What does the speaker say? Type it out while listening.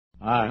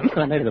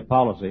I made it a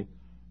policy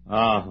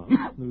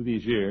through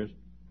these years,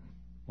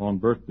 on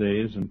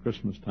birthdays and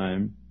Christmas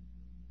time.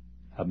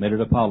 I've made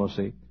it a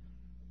policy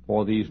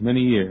for these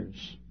many years.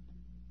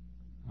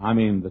 I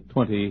mean, the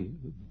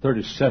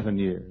 37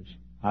 years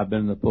I've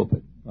been in the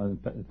pulpit,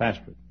 the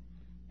pastorate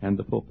and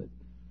the pulpit.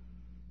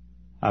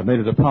 I've made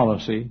it a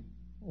policy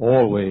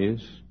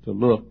always to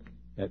look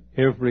at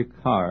every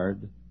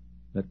card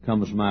that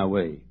comes my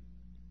way.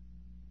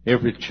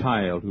 Every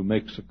child who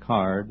makes a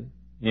card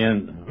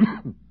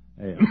in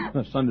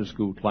a Sunday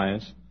school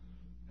class,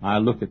 I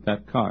look at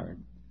that card.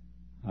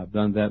 I've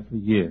done that for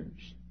years.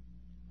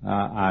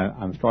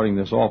 I'm starting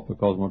this off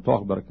because I'm going to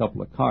talk about a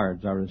couple of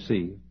cards I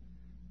received.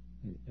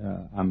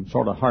 I'm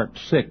sort of heart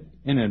sick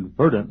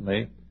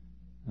inadvertently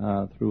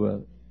through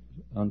an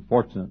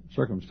unfortunate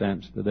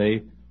circumstance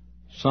today.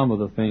 Some of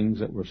the things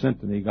that were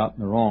sent to me got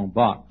in the wrong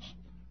box,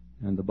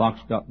 and the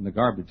box got in the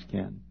garbage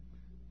can.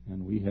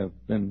 And we have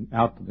been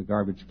out to the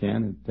garbage can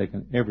and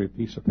taken every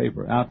piece of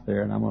paper out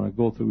there, and I'm going to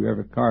go through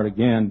every card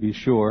again, be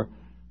sure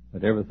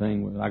that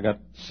everything, I got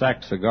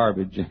sacks of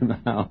garbage in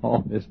my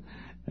office,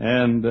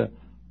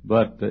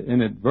 but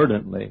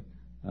inadvertently,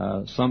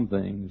 some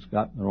things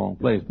got in the wrong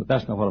place. But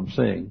that's not what I'm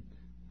saying.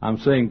 I'm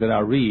saying that I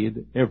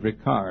read every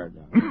card,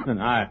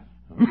 and I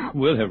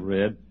will have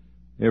read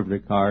every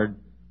card,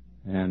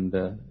 and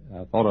I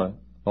thought I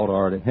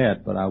already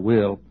had, but I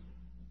will.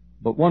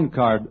 But one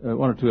card,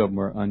 one or two of them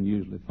were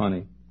unusually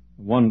funny.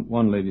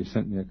 One lady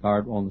sent me a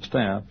card on the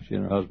staff. She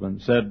and her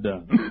husband said,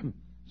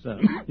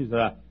 she said,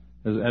 I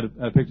had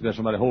a picture of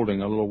somebody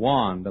holding a little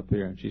wand up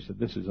here, and she said,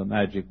 "This is a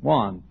magic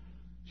wand."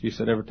 She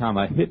said, "Every time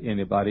I hit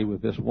anybody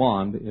with this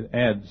wand, it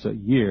adds a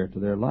year to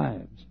their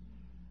lives."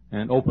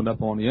 And opened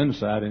up on the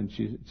inside, and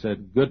she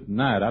said, "Good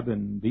night. I've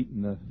been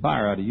beating the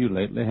fire out of you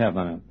lately,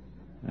 haven't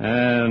I?"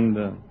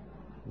 And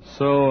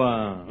so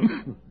I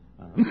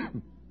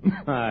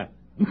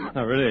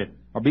really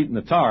are beating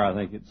the tar, I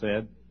think it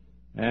said.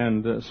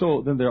 And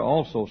so then there are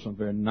also some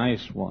very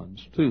nice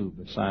ones too,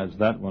 besides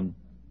that one.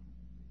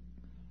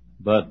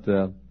 But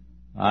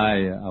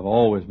I've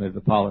always made it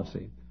a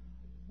policy.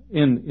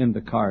 In the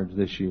cards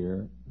this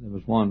year, there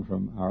was one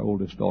from our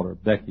oldest daughter,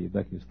 Becky.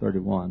 Becky's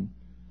 31.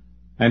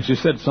 And she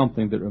said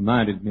something that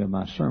reminded me of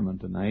my sermon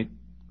tonight.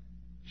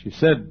 She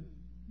said,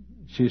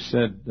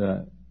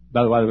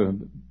 by the way,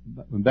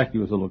 when Becky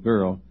was a little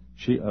girl,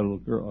 2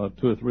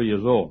 or 3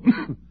 years old,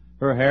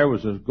 her hair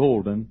was as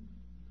golden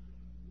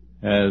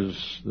as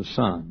the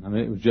sun. I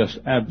mean, it was just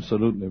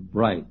absolutely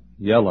bright,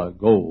 yellow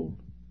gold.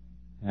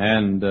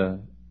 And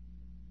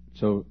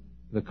so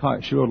the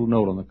card, she wrote a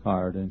note on the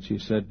card, and she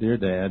said, "Dear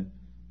Dad,"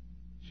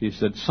 she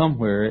said,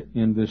 "somewhere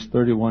in this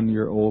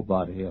 31-year-old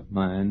body of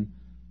mine,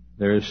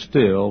 there is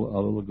still a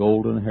little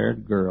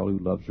golden-haired girl who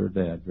loves her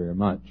dad very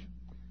much."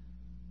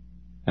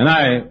 And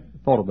I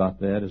thought about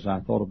that as I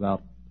thought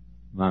about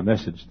my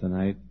message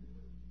tonight.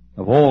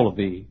 Of all of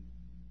the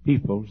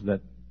peoples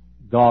that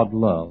God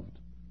loved,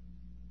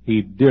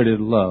 He dearly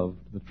loved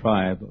the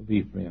tribe of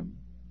Ephraim.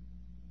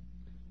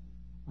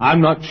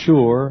 I'm not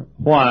sure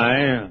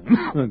why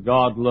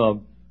God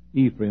loved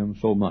Ephraim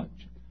so much,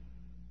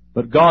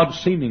 but God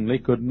seemingly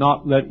could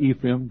not let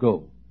Ephraim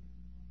go.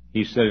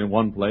 He said in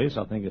one place,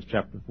 I think it's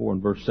chapter 4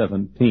 and verse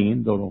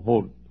 17, don't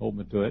hold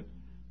me to it,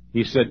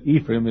 He said,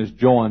 "Ephraim is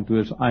joined to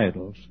his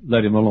idols,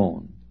 let him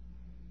alone."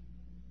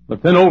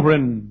 But then over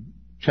in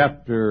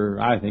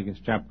I think it's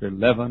chapter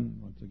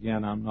 11, once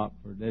again, I'm not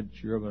for dead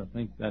sure, but I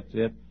think that's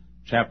it,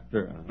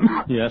 chapter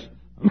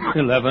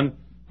 11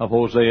 of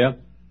Hosea,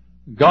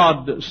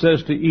 God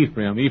says to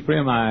Ephraim,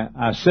 "Ephraim,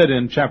 I said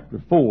in chapter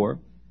 4,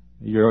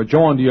 you're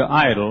joined to your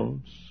idols,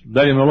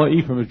 let him alone."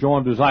 Ephraim is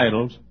joined to his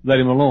idols, let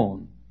him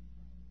alone.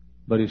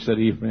 But He said,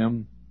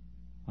 "Ephraim,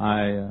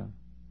 I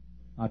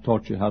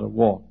taught you how to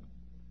walk.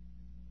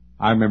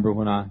 I remember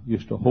when I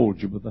used to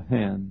hold you with the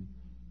hand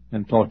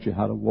and taught you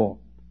how to walk.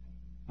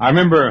 I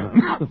remember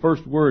the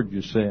first word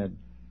you said."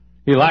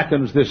 He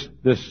likens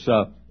this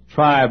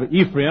tribe,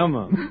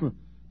 Ephraim,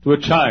 to a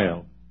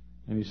child.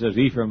 And He says,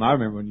 "Ephraim, I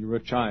remember when you were a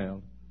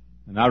child.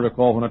 And I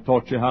recall when I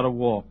taught you how to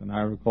walk. And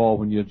I recall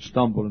when you'd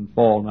stumble and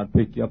fall and I'd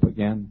pick you up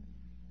again."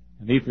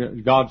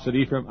 And God said,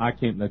 "Ephraim, I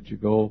can't let you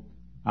go.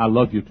 I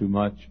love you too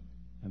much.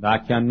 And I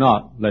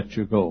cannot let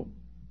you go."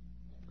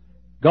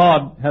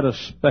 God had a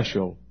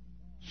special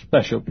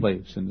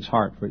place in His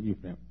heart for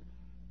Ephraim.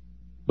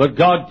 But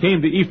God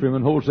came to Ephraim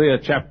in Hosea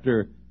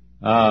chapter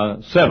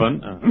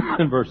 7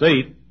 and verse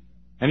 8,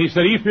 and He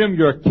said, "Ephraim,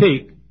 you're a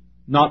cake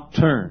not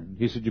turned."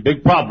 He said, "Your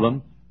big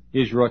problem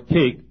is you're a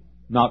cake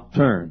not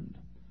turned."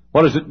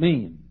 What does it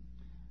mean?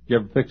 You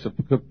ever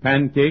cook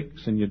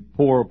pancakes, and you'd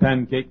pour a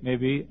pancake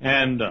maybe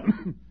and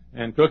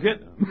cook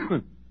it,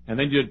 and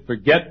then you'd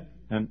forget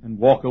and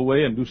walk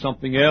away and do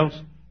something else.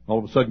 All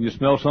of a sudden you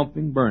smell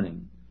something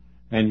burning.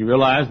 And you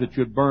realize that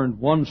you had burned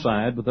one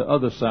side, but the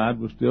other side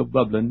was still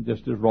bubbling,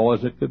 just as raw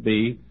as it could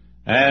be,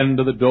 and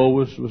the dough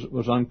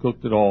was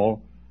uncooked at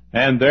all.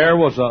 And there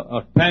was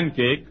a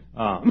pancake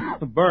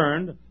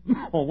burned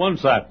on one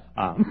side.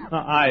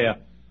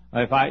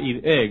 If I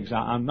eat eggs,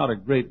 I'm not a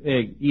great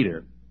egg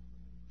eater.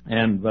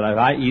 But if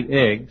I eat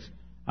eggs,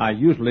 I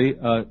usually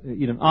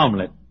eat an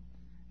omelet.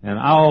 And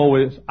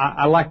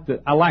I like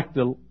to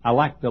look. I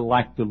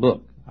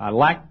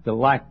like to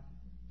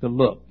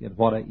look at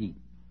what I eat.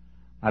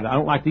 I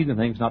don't like to eat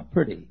anything that's not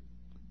pretty.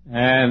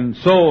 And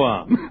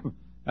so,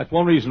 that's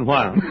one reason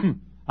why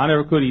I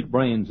never could eat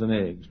brains and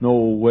eggs. No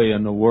way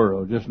in the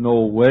world. Just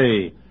no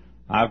way.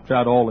 I've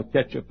tried all the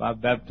ketchup.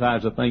 I've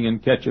baptized a thing in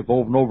ketchup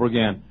over and over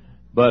again.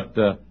 But,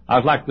 I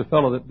was like the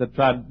fellow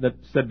that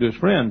said to his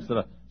friends,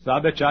 I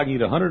bet you I can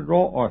eat 100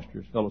 raw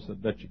oysters. The fellow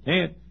said, bet you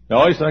can't.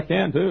 Oh, he said, I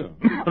can too.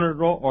 100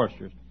 raw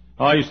oysters.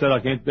 Oh, he said, I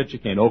can't, bet you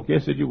can't. Okay,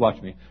 said, you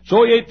watch me.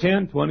 So he ate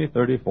 10, 20,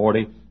 30,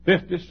 40,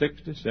 50,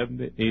 60,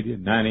 70, 80,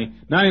 90,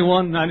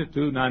 91,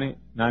 92, 90,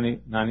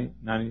 90, 90,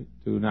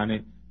 92,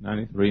 90,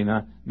 93,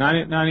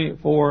 90,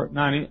 94,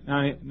 90,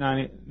 90,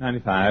 90,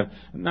 95,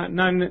 90,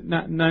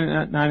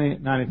 90,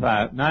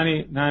 95,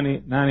 90,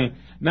 90, 90,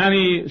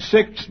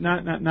 96,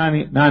 90,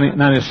 90,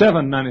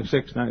 97,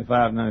 96,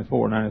 95,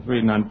 94,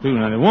 93, 92,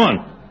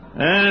 91.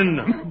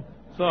 And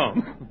so,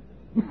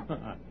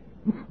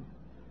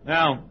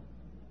 now,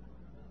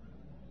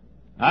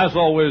 as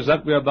always,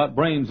 that way about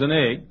brains and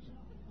eggs.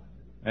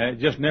 It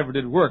just never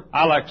did work.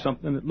 I like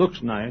something that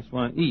looks nice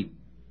when I eat.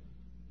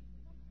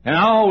 And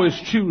I always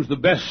choose the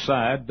best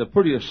side, the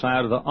prettiest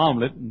side of the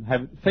omelet and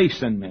have it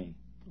facing me.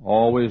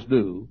 Always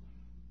do.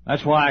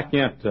 That's why I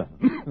can't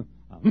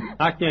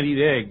eat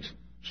eggs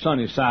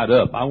sunny side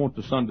up. I want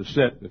the sun to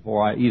set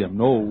before I eat them.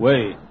 No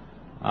way.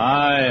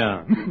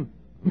 I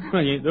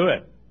can't do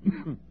it.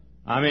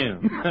 I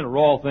mean, that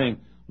raw thing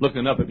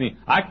looking up at me.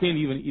 I can't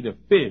even eat a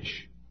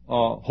fish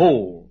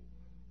whole.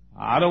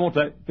 I don't want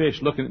that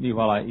fish looking at me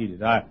while I eat it.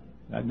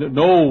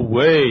 No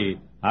way.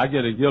 I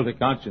get a guilty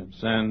conscience,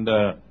 and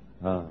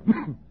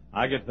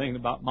I get thinking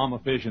about mama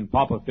fish and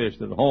papa fish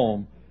at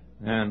home,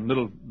 and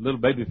little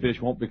baby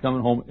fish won't be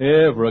coming home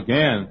ever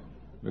again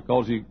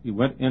because he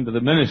went into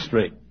the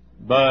ministry.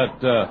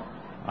 But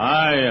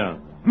I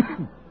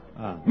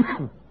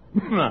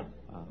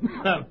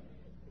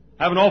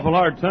have an awful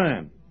hard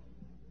time.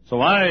 So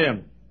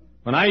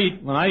when I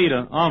eat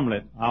an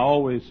omelet, I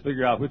always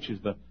figure out which is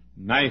the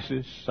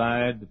nicest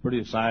side, the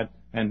prettiest side,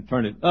 and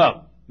turn it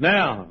up.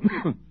 Now,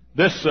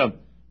 this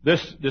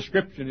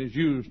description is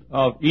used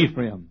of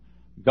Ephraim.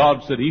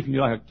 God said, Ephraim,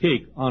 you're like a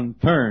cake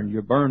unturned.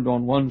 You're burned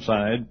on one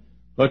side,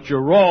 but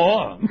you're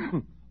raw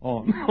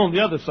on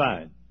the other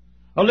side.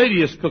 A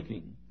lady is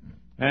cooking,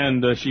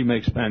 and she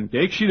makes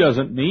pancakes. She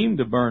doesn't mean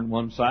to burn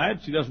one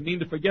side. She doesn't mean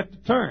to forget to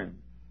turn.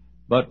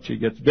 But she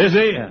gets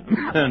busy,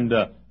 and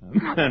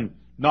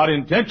not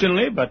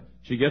intentionally, but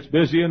she gets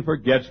busy and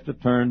forgets to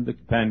turn the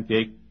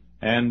pancake,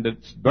 and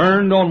it's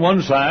burned on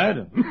one side,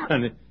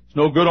 and it's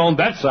no good on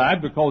that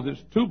side because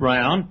it's too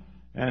brown,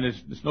 and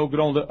it's no good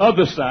on the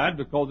other side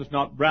because it's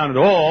not brown at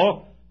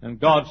all. And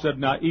God said,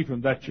 now,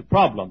 Ephraim, that's your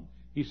problem.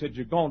 He said,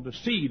 you're going to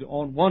seed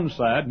on one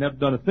side and haven't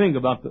done a thing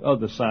about the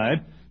other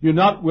side. You're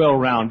not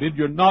well-rounded.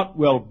 You're not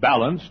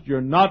well-balanced.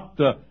 You're not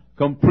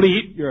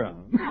complete. You're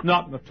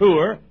not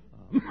mature.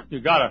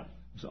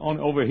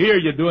 Over here,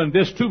 you're doing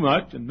this too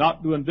much and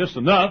not doing this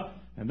enough,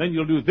 and then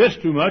you'll do this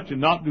too much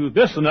and not do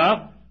this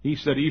enough. He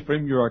said,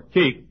 Ephraim, you're a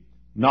cake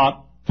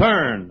not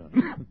turned.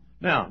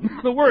 Now,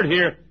 the word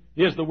here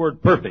is the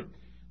word perfect.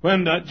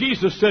 When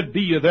Jesus said,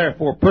 be ye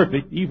therefore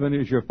perfect, even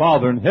as your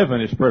Father in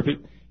heaven is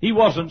perfect, He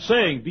wasn't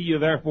saying, be ye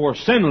therefore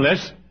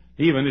sinless,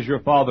 even as your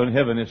Father in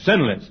heaven is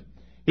sinless.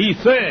 He's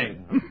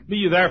saying, be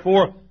ye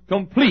therefore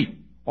complete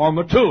or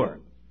mature.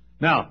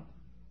 Now,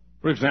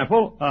 for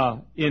example,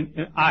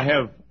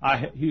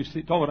 he's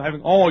talking about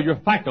having all your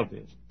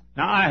faculties.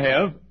 Now, I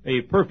have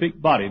a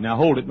perfect body. Now,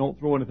 hold it. Don't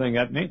throw anything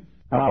at me.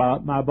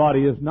 My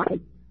body is not.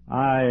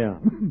 I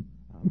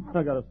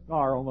got a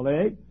scar on the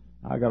leg.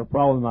 I got a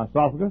problem in my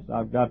esophagus.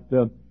 I've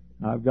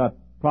got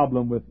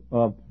problem with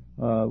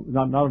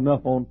not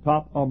enough on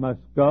top of my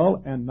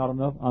skull and not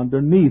enough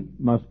underneath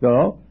my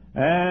skull.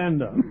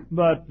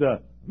 But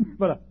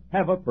I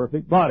have a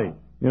perfect body.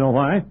 You know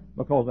why?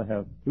 Because I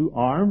have 2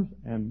 arms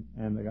and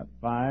I got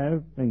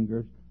 5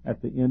 fingers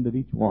at the end of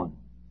each one.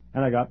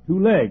 And I got 2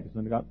 legs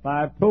and I got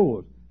 5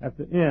 toes at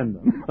the end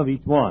of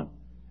each one.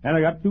 And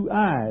I got 2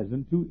 eyes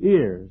and 2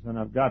 ears and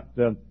I've got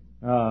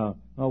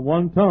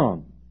 1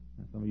 tongue.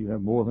 Some of you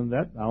have more than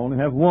that. I only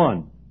have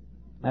 1.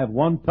 I have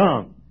 1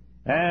 tongue.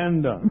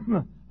 And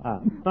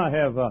I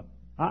have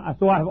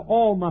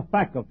all my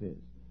faculties.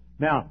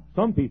 Now,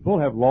 some people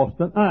have lost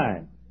an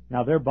eye.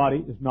 Now, their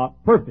body is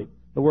not perfect.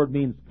 The word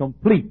means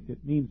complete. It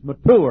means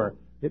mature.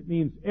 It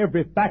means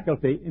every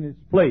faculty in its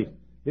place.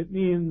 It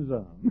means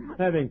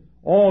having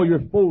all you're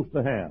supposed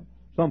to have.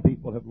 Some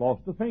people have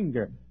lost a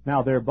finger.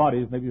 Now, their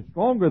bodies may be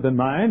stronger than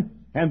mine,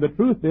 and the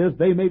truth is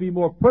they may be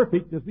more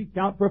perfect as we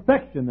count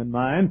perfection than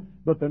mine,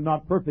 but they're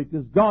not perfect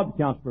as God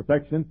counts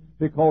perfection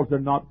because they're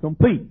not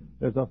complete.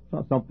 There's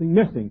something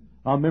missing,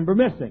 a member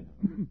missing.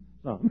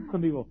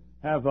 Some people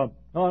have an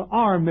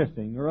arm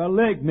missing or a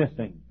leg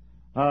missing,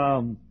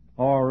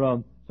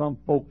 or some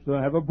folks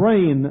have a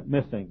brain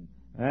missing,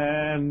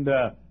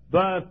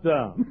 but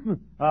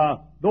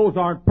those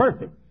aren't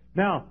perfect.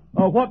 Now,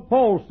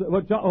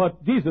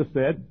 what Jesus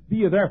said, be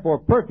ye therefore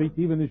perfect,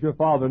 even as your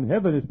Father in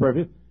heaven is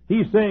perfect.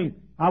 He's saying,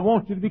 I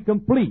want you to be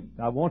complete.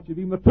 I want you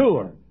to be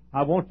mature.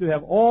 I want you to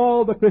have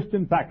all the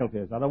Christian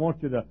faculties. I don't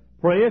want you to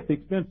pray at the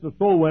expense of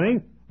soul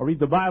winning, or read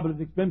the Bible at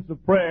the expense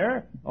of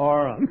prayer,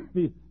 or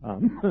be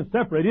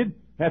separated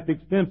at the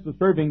expense of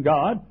serving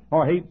God,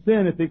 or hate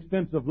sin at the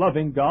expense of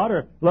loving God,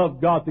 or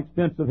love God at the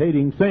expense of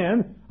hating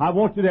sin. I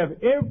want you to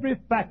have every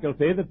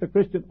faculty that the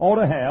Christian ought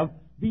to have.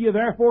 Be ye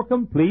therefore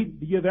complete,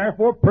 be ye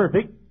therefore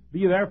perfect, be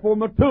ye therefore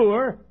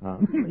mature,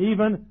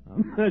 even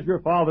as your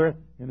Father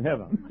in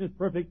heaven is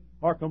perfect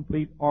or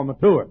complete or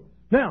mature.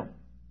 Now,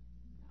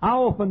 I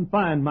often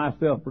find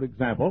myself, for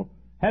example,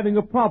 having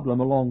a problem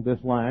along this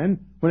line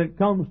when it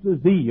comes to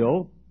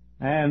zeal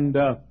and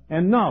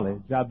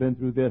knowledge. I've been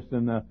through this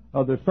in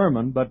other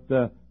sermon, but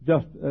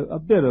just a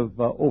bit of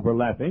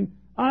overlapping.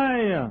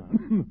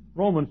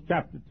 Romans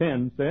chapter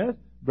 10 says,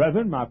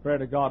 Brethren, my prayer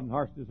to God and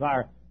heart's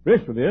desire for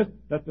Israel is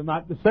that they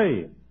might be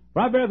saved.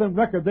 For I bear them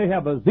record they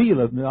have a zeal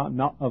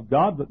of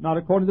God, but not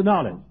according to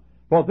knowledge.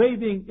 For they,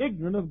 being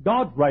ignorant of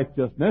God's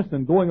righteousness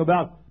and going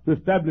about to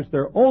establish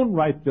their own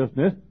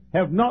righteousness,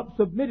 have not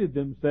submitted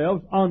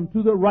themselves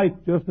unto the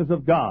righteousness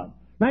of God.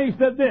 Now he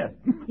said this.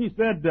 He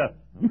said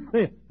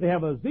they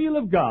have a zeal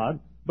of God,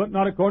 but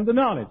not according to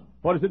knowledge.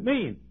 What does it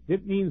mean?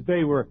 It means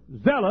they were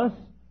zealous,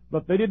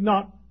 but they did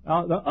not.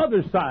 The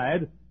other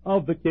side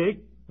of the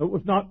cake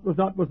was not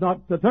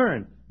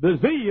turned. The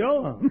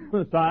zeal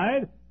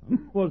side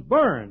was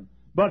burned,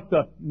 but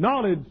the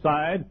knowledge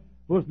side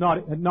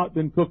had not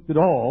been cooked at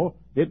all.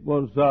 It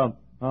was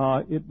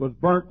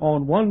burnt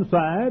on one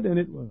side, and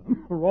it was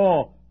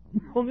raw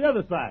on the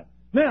other side.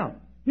 Now,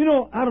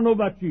 I don't know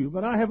about you,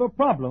 but I have a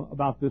problem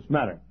about this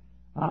matter.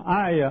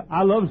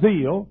 I love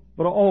zeal,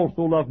 but I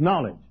also love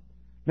knowledge.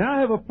 Now, I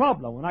have a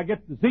problem. When I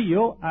get the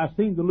zeal, I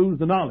seem to lose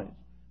the knowledge.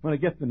 When I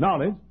get the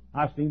knowledge,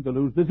 I seem to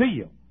lose the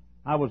zeal.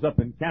 I was up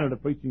in Canada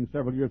preaching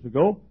several years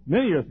ago,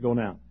 many years ago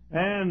now.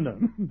 And,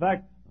 in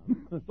fact,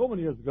 so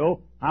many years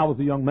ago, I was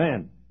a young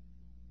man.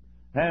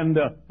 And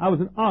I was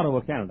in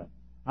Ottawa, Canada.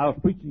 I was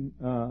preaching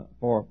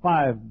for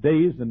 5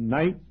 days and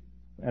nights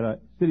at a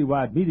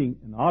citywide meeting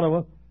in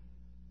Ottawa.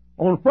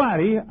 On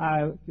Friday, I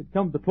had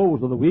come to the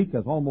close of the week,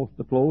 as almost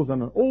the close,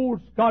 and an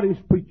old Scottish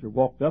preacher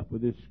walked up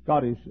with his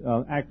Scottish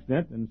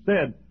accent and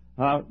said,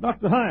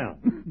 Dr. Hyles,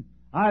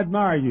 I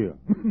admire you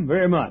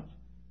very much.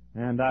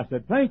 And I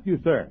said, thank you,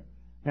 sir.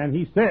 And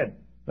he said,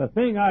 the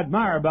thing I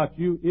admire about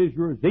you is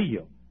your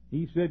zeal.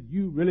 He said,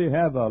 you really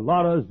have a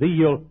lot of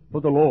zeal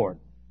for the Lord.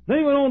 Then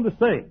he went on to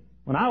say,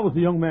 when I was a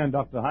young man,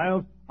 Dr.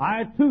 Hyles,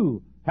 I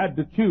too had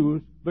to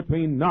choose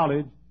between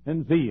knowledge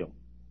and zeal.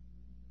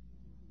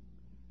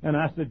 And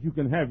I said, you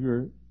can have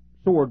your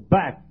sword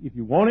back if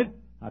you want it.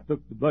 I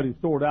took the bloody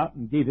sword out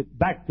and gave it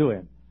back to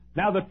him.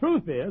 Now the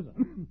truth is,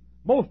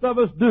 most of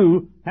us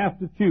do have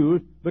to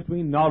choose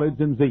between knowledge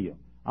and zeal.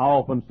 I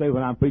often say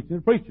when I'm preaching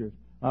to preachers,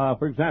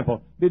 for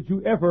example, did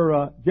you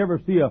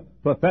ever see a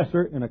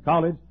professor in a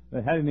college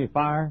that had any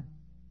fire?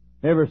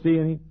 Ever see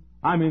any?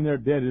 I mean, they're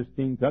dead as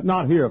king tut.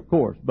 Not here, of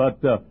course, but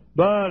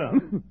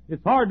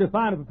it's hard to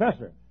find a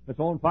professor that's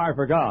on fire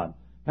for God.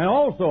 And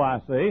also,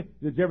 I say,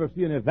 did you ever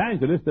see an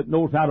evangelist that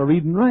knows how to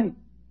read and write?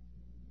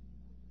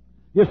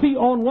 You see,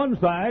 on one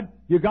side,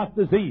 you got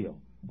the zeal.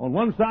 On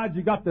one side,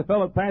 you got the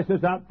fellow that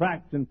passes out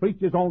tracts and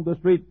preaches on the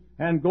street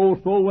and goes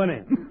soul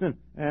winning.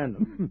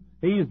 And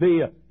he's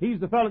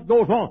the fellow that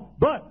goes on.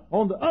 But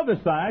on the other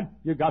side,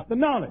 you got the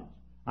knowledge.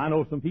 I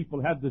know some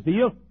people have the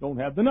zeal, don't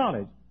have the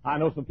knowledge. I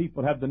know some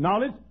people have the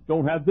knowledge,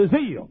 don't have the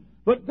zeal.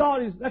 But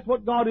that's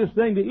what God is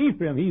saying to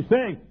Ephraim. He's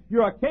saying,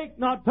 you're a cake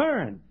not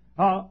turned.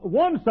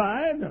 One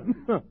side,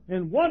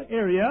 in one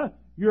area,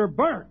 you're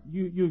burnt.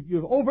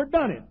 You've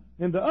overdone it.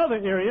 In the other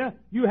area,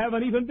 you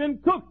haven't even been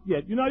cooked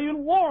yet. You're not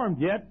even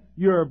warmed yet.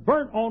 You're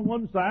burnt on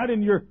one side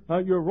and you're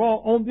raw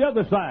on the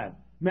other side.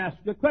 Let me ask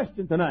you a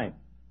question tonight.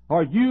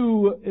 Are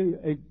you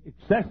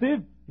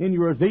excessive in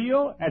your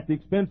zeal at the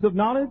expense of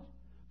knowledge?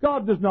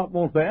 God does not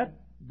want that.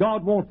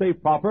 God wants a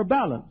proper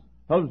balance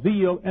of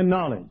zeal and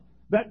knowledge.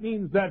 That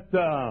means that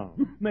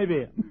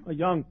maybe a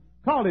young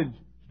college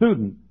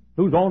student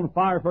who's on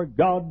fire for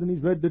God and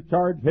he's ready to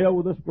charge hell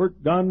with a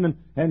squirt gun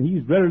and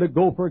he's ready to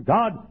go for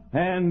God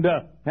and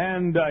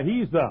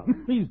he's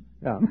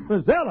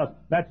zealous.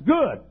 That's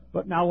good.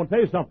 But now I want to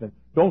tell you something.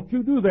 Don't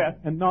you do that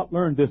and not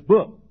learn this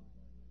book.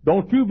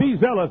 Don't you be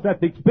zealous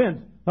at the expense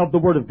of the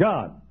Word of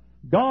God.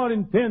 God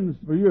intends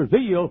for your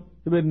zeal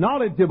to be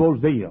knowledgeable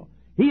zeal.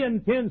 He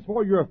intends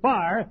for your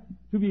fire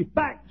to be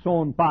facts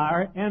on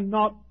fire and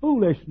not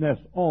foolishness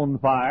on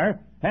fire.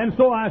 And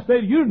so I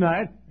say to you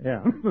tonight,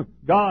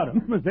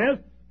 God says,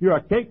 you're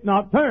a cake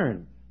not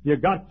turned. You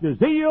got your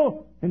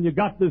zeal, and you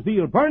got the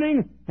zeal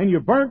burning, and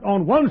you're burnt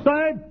on one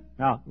side.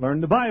 Now,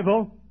 learn the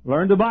Bible.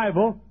 Learn the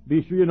Bible.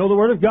 Be sure you know the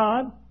Word of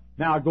God.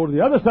 Now, go to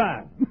the other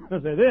side. I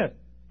say this.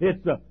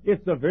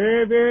 It's a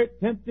very, very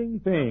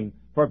tempting thing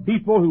for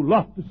people who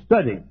love to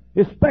study,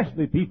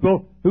 especially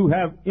people who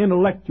have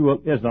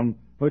intellectualism,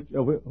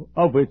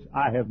 of which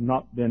I have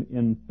not been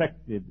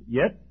infected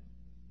yet.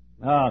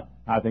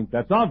 I think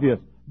that's obvious.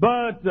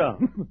 But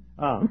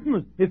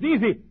it's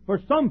easy for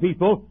some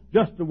people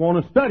just to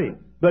want to study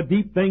the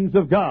deep things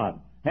of God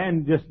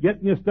and just get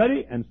in your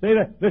study and say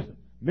that, listen,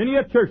 many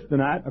a church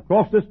tonight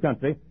across this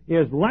country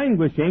is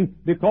languishing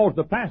because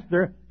the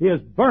pastor is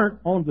burnt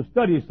on the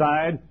study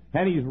side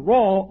and he's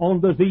raw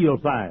on the zeal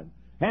side.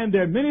 And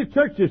there are many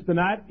churches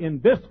tonight in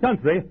this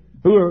country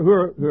who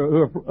are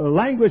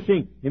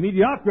languishing in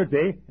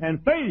mediocrity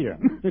and failure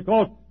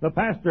because the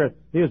pastor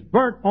is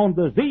burnt on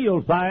the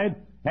zeal side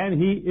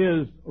and he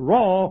is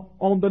raw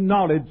on the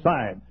knowledge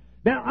side.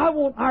 Now, I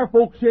want our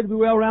folks here to be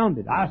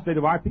well-rounded. I say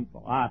to our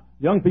people,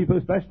 young people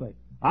especially,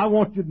 I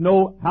want you to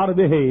know how to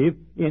behave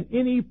in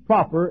any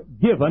proper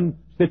given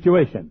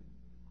situation.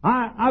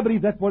 I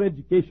believe that's what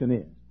education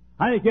is.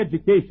 I think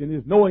education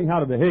is knowing how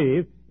to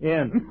behave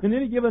in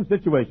any given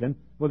situation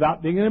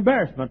without being an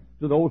embarrassment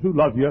to those who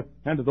love you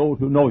and to those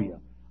who know you.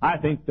 I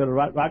think that a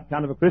right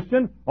kind of a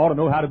Christian ought to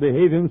know how to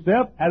behave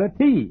himself at a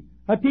tea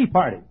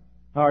party,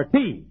 or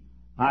tea.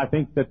 I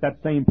think that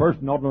same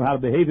person ought to know how to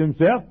behave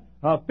himself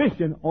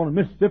fishing on a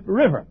Mississippi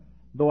River.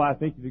 Though I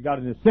think if you got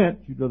any sense,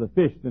 you'd rather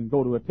fish than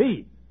go to a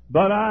tea.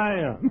 But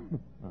I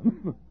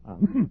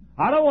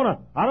don't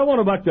want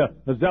a bunch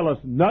of zealous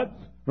nuts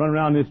running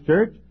around this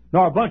church,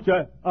 nor a bunch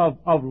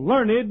of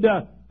learned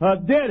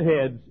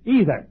deadheads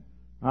either.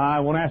 I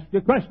want to ask you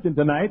a question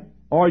tonight.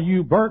 Are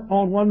you burnt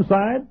on one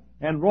side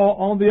and raw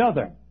on the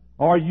other?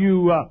 Are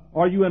you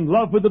in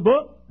love with the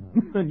book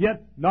and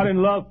yet not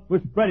in love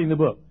with spreading the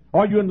book?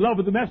 Are you in love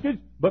with the message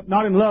but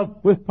not in love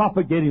with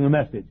propagating the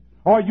message?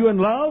 Are you in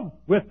love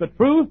with the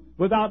truth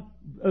without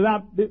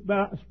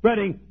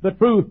spreading the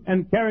truth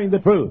and carrying the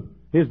truth?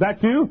 Is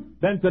that you?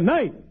 Then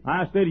tonight,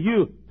 I say to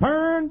you,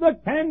 turn the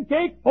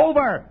pancake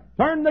over.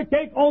 Turn the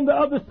cake on the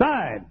other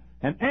side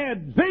and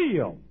add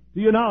zeal to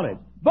your knowledge.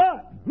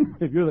 But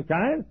if you're the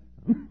kind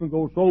who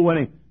goes soul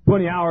winning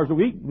 20 hours a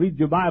week, read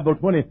your Bible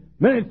 20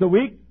 minutes a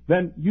week,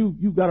 then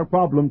you've got a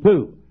problem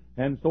too.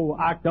 And so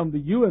I come to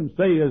you and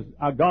say, as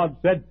God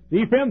said,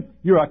 Ephraim,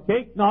 you're a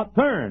cake not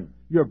turned.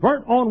 You're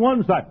burnt on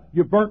one side.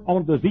 You're burnt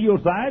on the zeal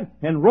side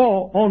and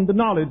raw on the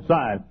knowledge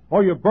side.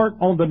 Or you're burnt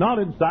on the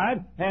knowledge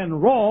side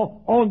and raw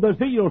on the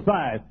zeal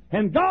side.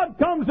 And God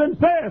comes and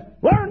says,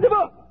 learn the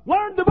book.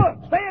 Learn the book.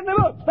 Stay in the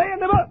book. Stay in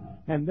the book.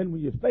 And then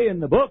when you stay in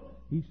the book,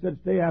 He said,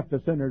 stay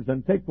after sinners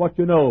and take what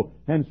you know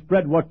and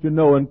spread what you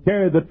know and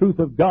carry the truth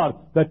of God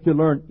that you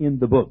learn in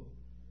the book.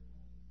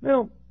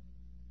 Now,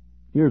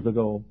 years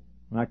ago,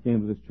 when I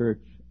came to this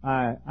church,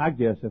 I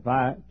guess if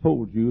I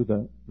told you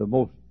the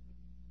most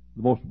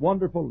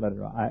wonderful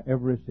letter I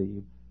ever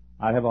received,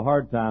 I'd have a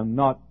hard time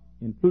not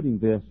including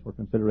this for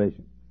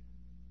consideration.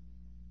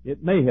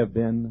 It may have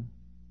been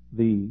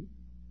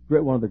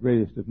one of the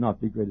greatest, if not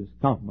the greatest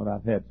compliment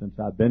I've had since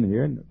I've been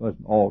here, and it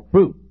wasn't all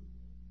true.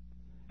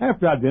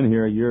 After I'd been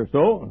here a year or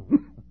so,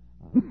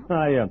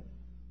 I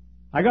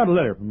got a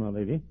letter from a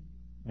lady,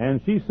 and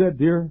she said,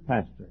 Dear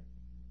Pastor,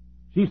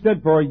 she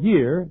said for a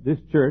year this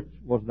church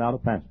was without a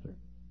pastor.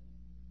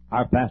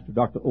 Our pastor,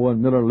 Dr.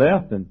 Owen Miller,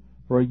 left, and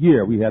for a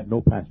year we had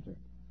no pastor.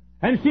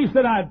 And she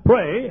said I'd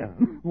pray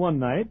one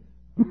night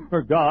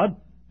for God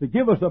to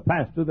give us a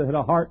pastor that had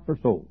a heart for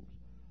souls,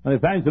 an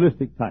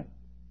evangelistic type.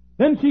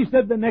 Then she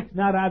said the next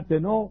night I'd say,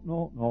 no,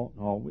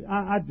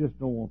 I just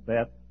don't want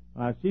that.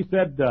 She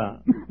said,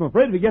 I'm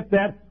afraid if we get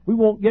that, we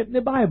won't get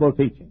any Bible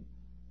teaching.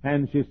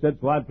 And she said,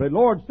 so I'd pray,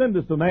 Lord, send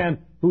us a man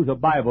who's a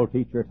Bible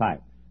teacher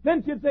type.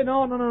 Then she'd say,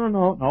 no.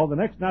 The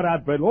next night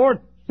I'd pray,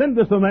 Lord, send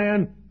us a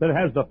man that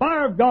has the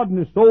fire of God in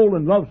his soul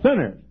and loves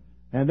sinners.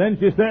 And then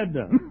she said,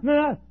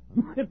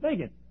 I'm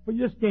thinking, well,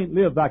 you just can't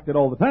live like that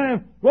all the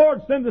time.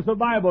 Lord, send us a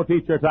Bible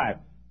teacher type.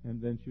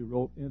 And then she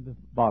wrote in the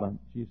bottom,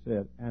 she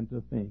said, and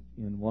to think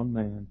in one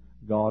man,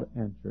 God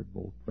answered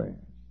both prayers.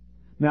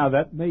 Now,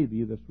 that may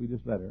be the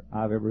sweetest letter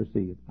I've ever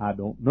received. I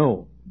don't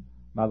know.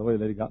 By the way,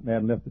 the lady got mad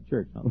and left the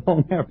church not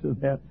long after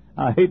that.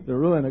 I hate to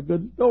ruin a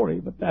good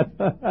story, but that's...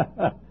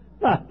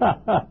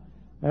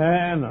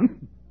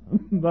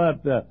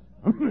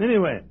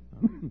 anyway,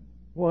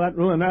 well, that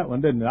ruined that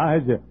one, didn't it?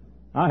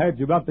 I had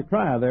you about to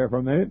cry there for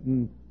a minute,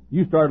 and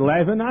you started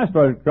laughing, and I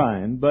started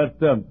crying. But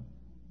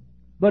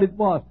it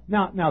was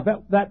now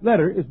that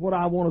letter is what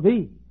I want to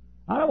be.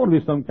 I don't want to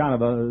be some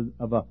kind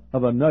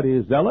of a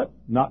nutty zealot,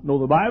 not know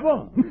the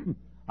Bible.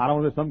 I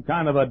don't want to be some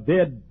kind of a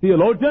dead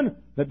theologian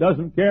that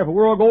doesn't care if the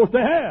world goes to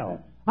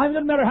hell. It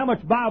doesn't matter how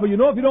much Bible you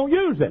know if you don't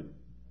use it.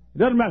 It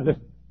doesn't matter.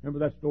 Listen,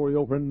 remember that story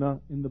over in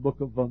the book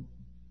of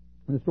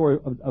the story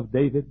of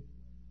David,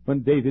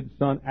 when David's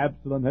son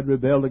Absalom had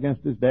rebelled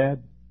against his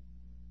dad,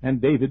 and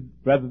David,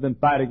 rather than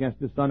fight against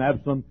his son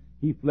Absalom,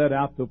 he fled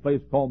out to a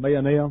place called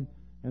Mahanaim,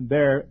 and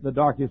there, the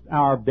darkest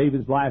hour of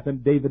David's life,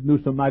 and David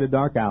knew some mighty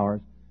dark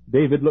hours.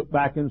 David looked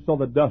back and saw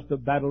the dust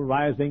of battle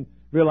rising,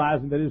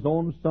 realizing that his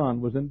own son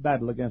was in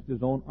battle against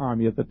his own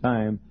army at the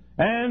time.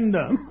 And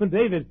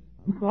David's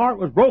heart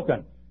was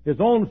broken. His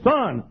own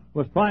son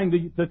was trying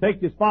to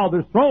take his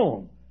father's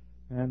throne.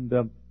 And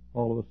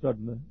all of a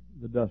sudden,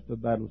 the dust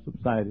of battle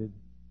subsided.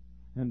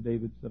 And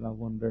David said, I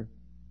wonder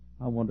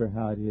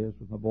how it is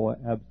with my boy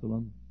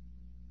Absalom.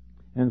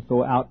 And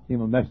so out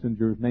came a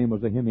messenger. His name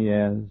was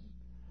Ahimaaz.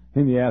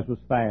 Ahimaaz was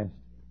fast.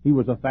 He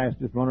was the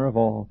fastest runner of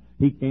all.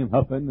 He came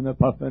huffing and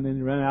puffing, and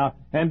he ran out.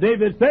 And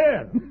David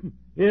said,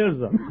 is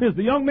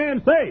the young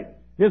man saved?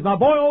 Is my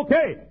boy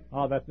okay?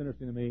 Oh, that's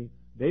interesting to me.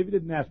 David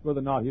didn't ask whether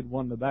or not he'd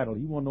won the battle.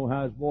 He wanted to know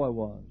how his boy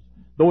was.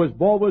 Though his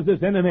boy was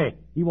his enemy,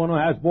 he wanted to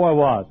know how his boy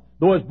was.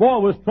 Though his boy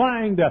was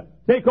trying to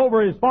take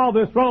over his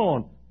father's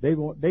throne, David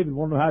wanted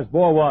to know how his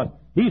boy was.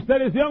 He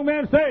said, is the young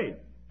man saved?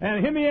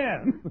 And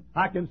Ahimaaz,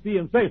 I can see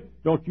him say,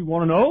 don't you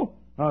want to know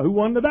who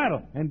won the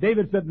battle? And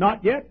David said,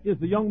 not yet. Is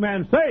the young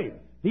man saved?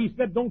 He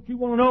said, don't you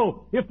want to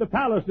know if the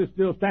palace is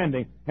still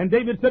standing? And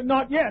David said,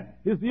 not yet.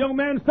 Is the young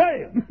man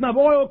saved? My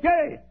boy,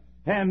 okay.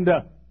 And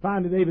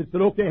finally David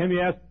said, okay,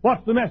 Ahimaaz,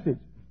 what's the message?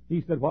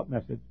 He said, what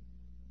message?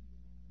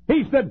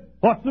 He said,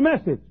 what's the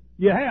message?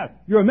 You have.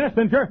 You're a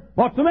messenger.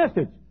 What's the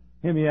message?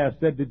 Ahimaaz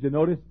said, did you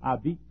notice? I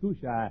beat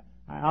Cushai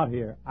out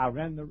here. I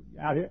ran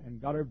out here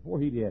and got her before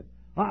he did.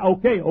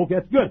 Okay,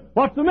 that's good.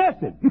 What's the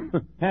message?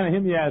 And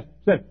Ahimaaz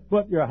said,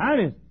 but your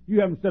highness, you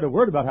haven't said a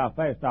word about how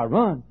fast I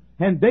run.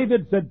 And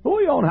David said,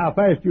 boy, on how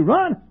fast you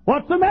run.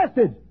 What's the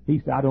message?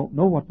 He said, I don't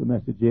know what the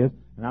message is.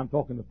 And I'm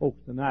talking to folks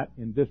tonight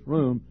in this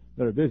room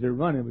that are busy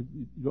running, but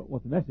you don't know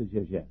what the message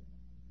is yet.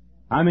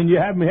 I mean, you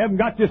haven't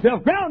got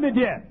yourself grounded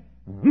yet.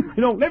 You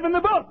don't live in the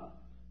book.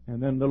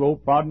 And then the little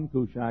prodding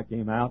Cushai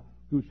came out.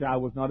 Cushai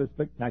was not as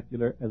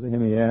spectacular as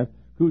Ahimaaz.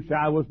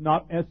 Cushai was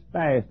not as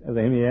fast as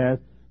Ahimaaz,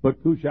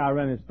 but Cushai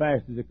ran as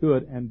fast as he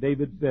could. And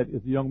David said,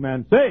 is the young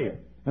man saved?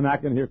 And I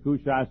can hear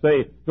Cushai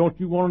say, don't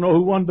you want to know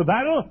who won the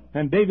battle?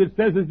 And David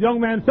says, is the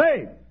young man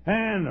saved?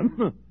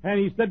 And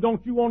he said,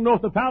 don't you want to know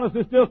if the palace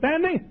is still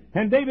standing?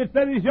 And David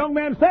said, is the young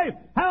man saved?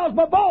 How's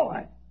my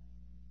boy?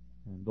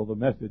 And though the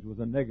message was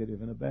a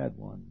negative and a bad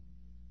one,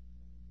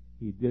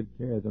 he did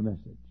carry the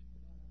message.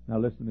 Now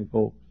listen to me,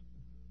 folks.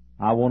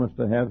 I want us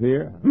to have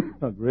here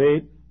a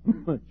great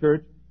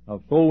church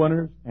of soul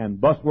winners and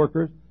bus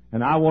workers.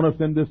 And I want us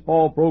in this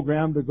fall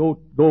program to go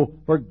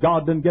for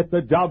God and get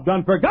the job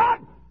done for God.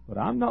 But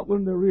I'm not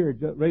willing to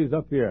raise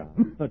up here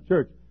a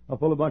church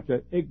full of a bunch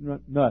of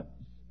ignorant nuts.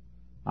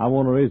 I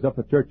want to raise up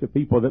a church of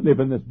people that live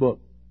in this book.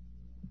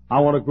 I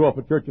want to grow up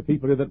a church of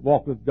people that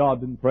walk with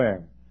God in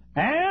prayer.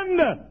 And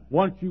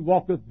once you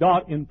walk with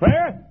God in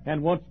prayer,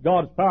 and once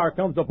God's power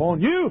comes upon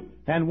you,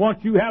 and once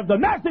you have the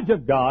message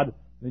of God,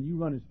 then you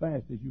run as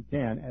fast as you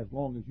can as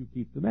long as you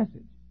keep the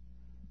message.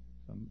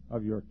 Some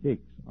of your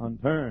cakes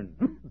unturned.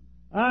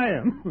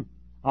 I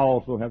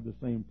also have the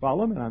same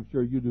problem, and I'm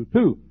sure you do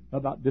too,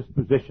 about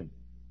disposition.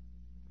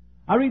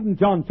 I read in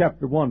John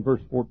chapter 1,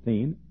 verse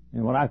 14,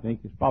 and what I think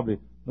is probably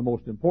the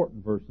most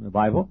important verse in the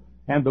Bible,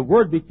 and the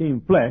Word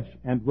became flesh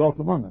and dwelt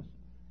among us.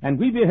 And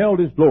we beheld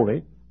His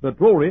glory, the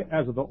glory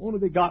as of the only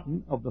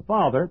begotten of the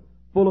Father,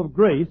 full of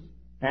grace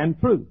and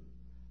truth.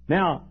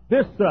 Now,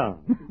 this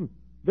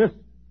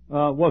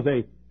was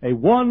a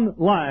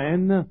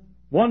one-line,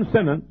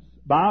 one-sentence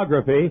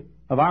biography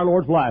of our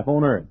Lord's life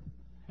on earth.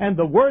 And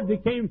the Word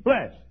became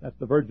flesh. That's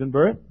the virgin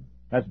birth.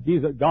 That's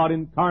Jesus, God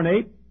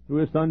incarnate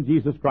through His Son,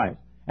 Jesus Christ.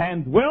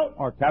 And dwelt,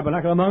 or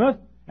tabernacle among us,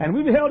 and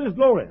we beheld His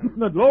glory.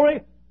 The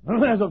glory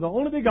as of the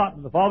only begotten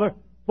of the Father,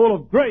 full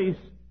of grace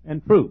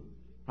and truth.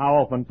 I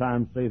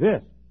oftentimes say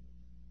this.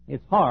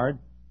 It's hard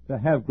to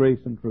have grace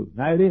and truth.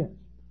 Now it is.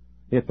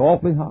 It's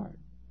awfully hard.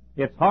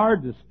 It's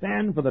hard to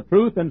stand for the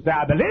truth and say,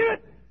 I believe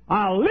it.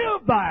 I'll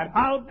live by it.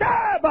 I'll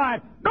die by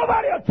it.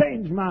 Nobody will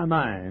change my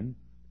mind.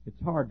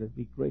 It's hard to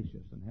be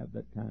gracious and have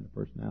that kind of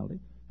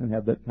personality and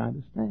have that kind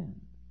of stand.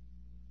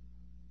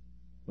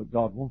 But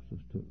God wants us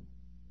to.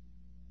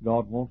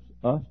 God wants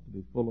us to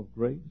be full of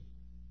grace,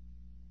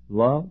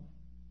 love,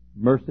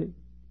 mercy,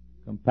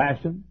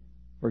 compassion,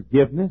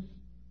 forgiveness,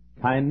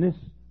 kindness,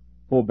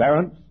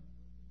 forbearance,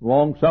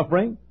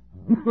 long-suffering.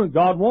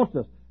 God wants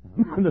us.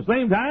 At the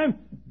same time,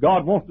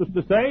 God wants us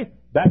to say,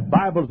 that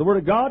Bible is the Word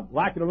of God.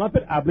 Like it or lump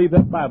it, I believe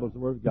that Bible is the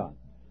Word of God.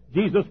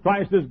 Jesus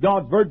Christ is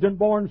God's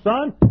virgin-born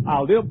Son.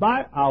 I'll live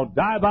by it. I'll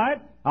die by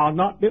it. I'll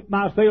not dip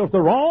my sails to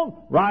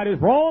wrong. Right is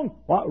wrong.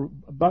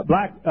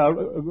 Right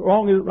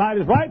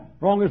is right.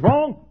 Wrong is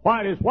wrong.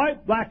 White is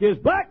white. Black is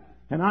black.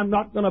 And I'm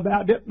not going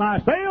to dip my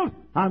sails.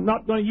 I'm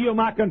not going to yield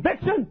my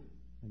conviction.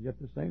 And yet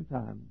at the same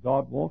time,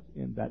 God wants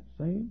in that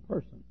same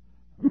person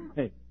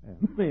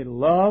a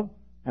love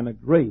and a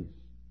grace.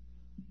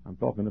 I'm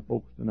talking to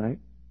folks tonight.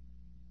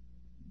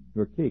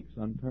 Your cake's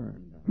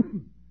unturned.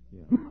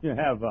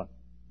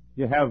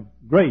 You have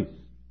grace,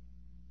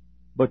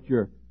 but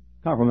you're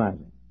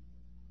compromising.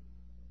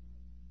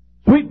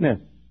 Sweetness,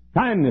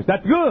 kindness,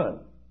 that's good,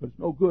 but it's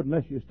no good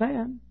unless you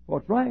stand for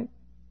what's right.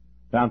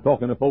 So I'm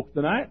talking to folks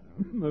tonight.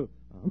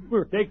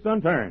 Your cake's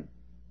unturned.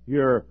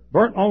 You're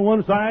burnt on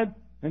one side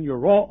and you're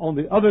raw on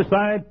the other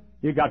side.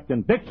 You got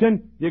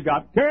conviction. You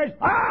got courage.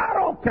 I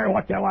don't care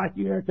what you like.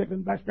 You hear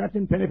tickling, back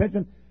scratching, penny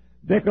pinching,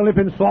 dickle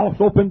lipping, soft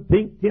soaping,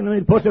 pink,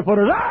 tealing,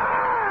 pussyfooters.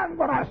 I'm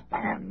going to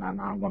stand,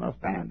 and I'm going to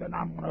stand, and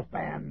I'm going to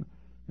stand.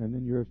 And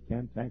then you're as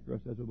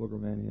cantankerous as a booger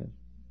man is.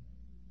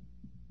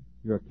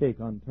 You're a cake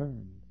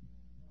unturned.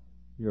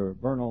 You're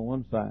burnt on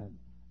one side,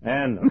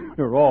 and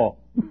you're raw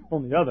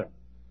on the other.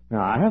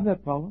 Now, I have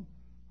that problem.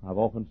 I've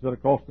often said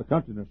across the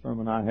country in a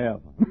sermon I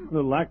have, a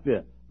little like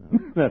this.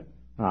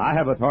 I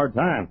have a hard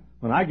time.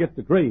 When I get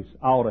the grace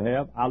I ought to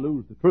have, I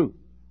lose the truth.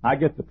 I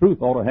get the truth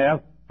I ought to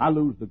have, I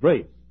lose the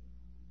grace.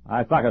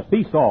 It's like a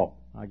seesaw.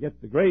 I get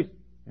the grace,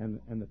 and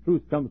the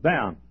truth comes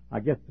down. I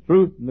get the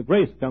truth, and the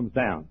grace comes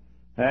down.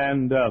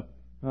 And,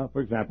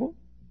 for example,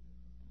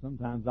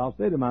 sometimes I'll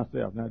say to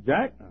myself, now,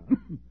 Jack,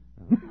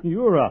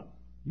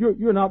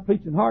 you're not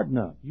preaching hard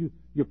enough.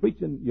 You're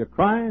preaching, you're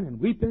crying and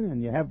weeping,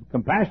 and you have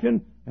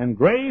compassion and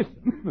grace,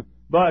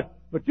 but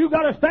you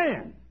got to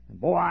stand. And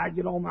boy, I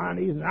get on my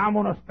knees and I'm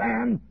going to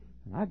stand,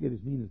 and I get as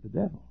mean as the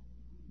devil.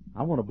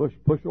 I want to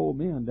push old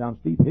men down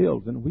steep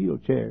hills in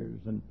wheelchairs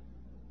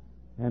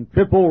and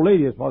trip old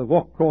ladies while they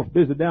walk across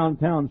busy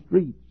downtown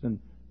streets and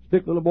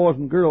stick little boys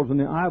and girls in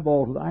the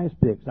eyeballs with ice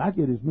picks. I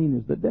get as mean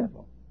as the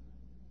devil.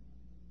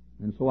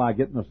 And so I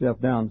get myself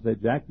down and say,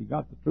 Jack, you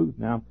got the truth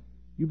now.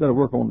 You better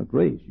work on the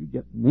grace. You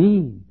get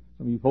mean.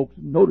 Some of you folks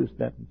have noticed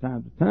that from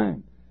time to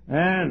time.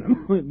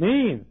 And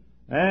mean.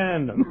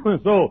 And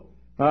so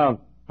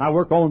I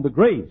work on the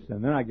grace,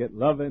 and then I get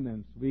loving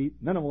and sweet,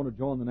 and then I want to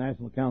join the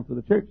National Council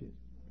of the Churches.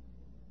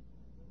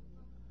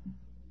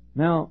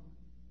 Now,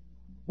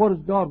 what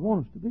does God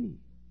want us to be?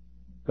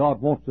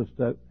 God wants us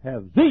to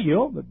have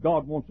zeal, but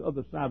God wants the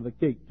other side of the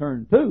cake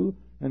turned too,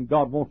 and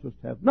God wants us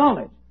to have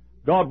knowledge.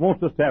 God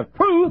wants us to have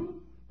truth,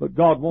 but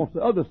God wants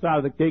the other side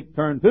of the cake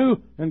turned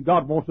too, and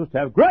God wants us to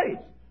have grace.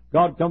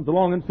 God comes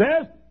along and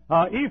says,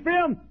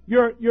 Ephraim,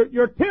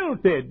 you're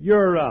tilted.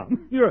 You're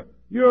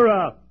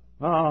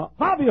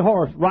hobby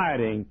horse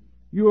riding.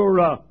 You're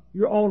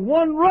on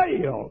one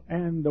rail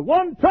and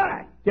one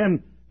track.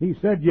 And he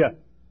said,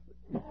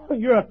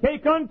 you're a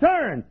cake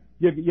unturned.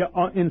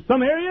 In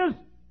some areas,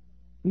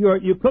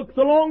 you cook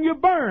so long you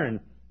burn,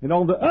 and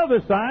on the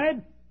other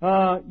side,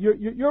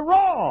 you're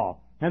raw.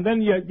 And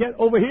then you get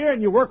over here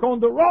and you work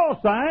on the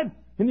raw side,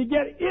 and you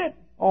get it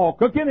all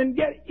cooking and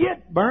get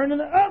it burned, and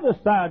the other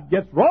side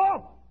gets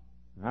raw.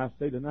 And I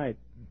say tonight,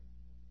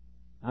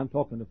 I'm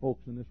talking to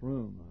folks in this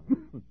room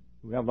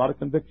who have a lot of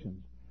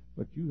convictions,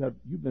 but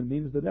you've been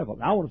mean as the devil.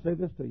 Now, I want to say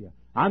this to you.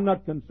 I'm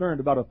not concerned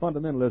about a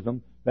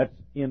fundamentalism that's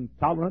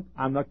intolerant.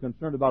 I'm not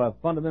concerned about a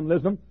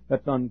fundamentalism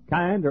that's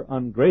unkind or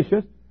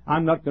ungracious.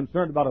 I'm not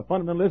concerned about a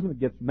fundamentalism that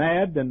gets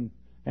mad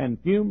and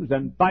fumes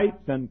and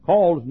fights and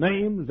calls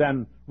names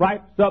and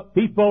writes up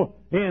people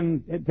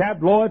in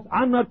tabloids.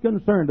 I'm not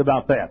concerned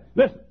about that.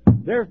 Listen,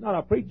 there's not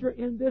a preacher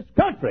in this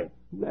country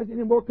who has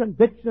any more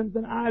convictions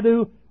than I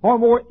do, or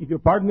more, if you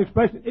pardon the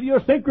expression,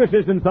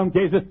 idiosyncrasies in some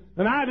cases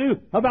than I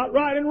do about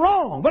right and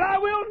wrong. But I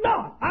will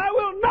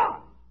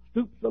not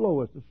stoop so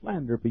low as to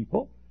slander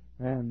people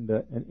and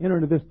enter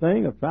into this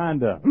thing of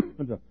trying to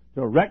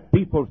wreck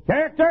people's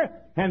character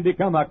and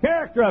become a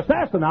character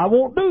assassin. I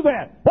won't do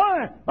that.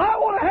 Why? I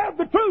want to have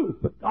the truth,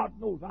 but God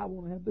knows I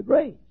want to have the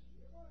grace.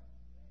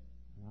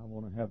 I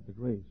want to have the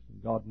grace,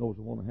 and God knows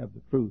I want to have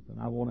the truth,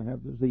 and I want to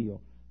have the zeal,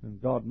 and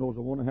God knows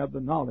I want to have the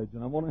knowledge,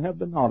 and I want to have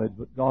the knowledge,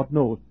 but God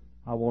knows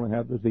I want to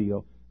have the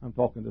zeal. I'm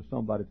talking to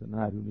somebody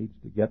tonight who needs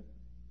to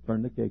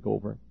turn the cake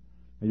over.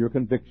 And your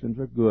convictions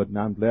are good, and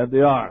I'm glad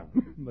they are,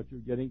 but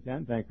you're getting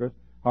cantankerous,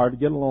 hard to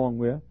get along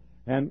with,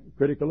 and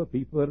critical of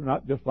people that are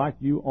not just like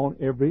you on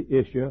every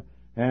issue,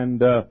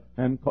 and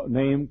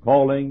name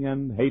calling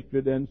and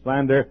hatred and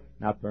slander.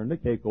 Now turn the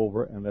cake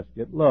over, and let's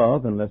get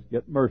love, and let's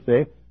get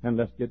mercy, and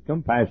let's get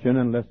compassion,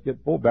 and let's get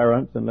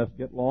forbearance, and let's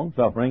get long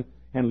suffering,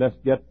 and let's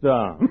get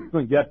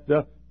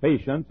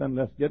patience, and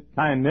let's get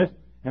kindness,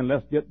 and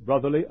let's get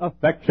brotherly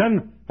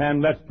affection,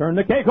 and let's turn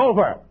the cake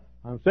over.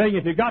 I'm saying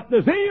if you got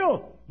the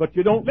zeal, but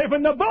you don't live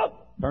in the book,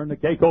 turn the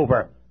cake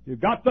over. You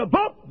got the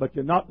book, but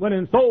you're not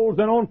winning souls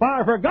and on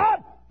fire for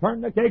God, turn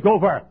the cake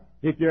over.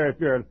 If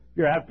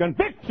you have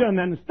conviction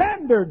and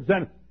standards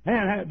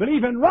and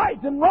believe in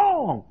right and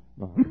wrong,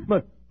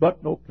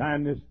 but no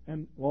kindness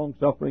and long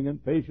suffering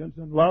and patience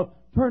and love,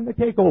 turn the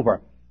cake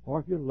over. Or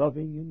if you're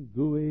loving and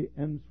gooey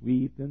and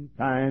sweet and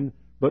kind,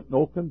 but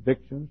no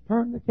convictions,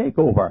 turn the cake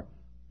over.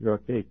 You're a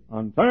cake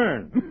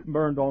unturned,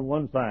 burned on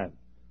one side.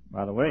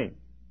 By the way,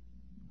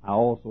 I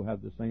also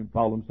have the same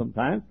problem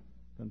sometimes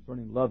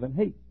concerning love and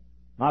hate.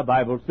 My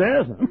Bible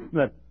says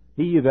that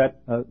he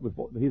that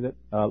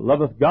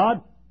loveth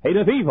God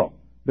hateth evil.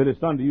 Billy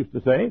Sunday used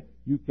to say,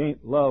 you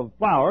can't love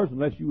flowers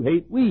unless you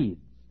hate weeds.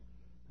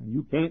 And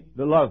you can't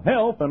love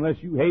health unless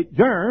you hate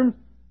germs.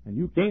 And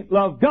you can't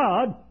love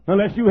God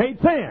unless you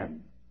hate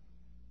sin.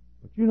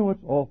 But you know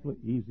it's awfully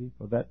easy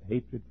for that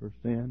hatred for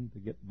sin to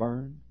get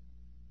burned.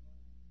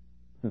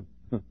 There's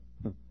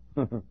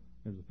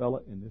a fella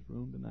in this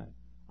room tonight.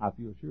 I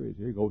feel sure he's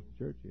here. He goes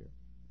to church here.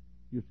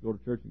 He used to go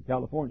to church in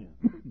California.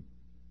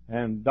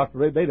 And Dr.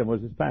 Ray Badham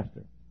was his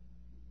pastor.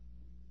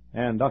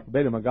 And Dr.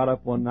 Badham got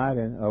up one night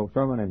in a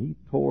sermon, and he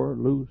tore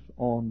loose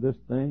on this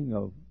thing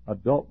of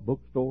adult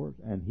bookstores,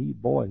 and he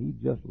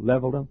just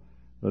leveled them,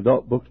 the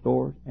adult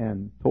bookstores,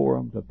 and tore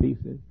them to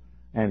pieces.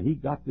 And he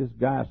got this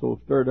guy so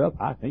stirred up.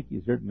 I think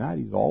he's here tonight.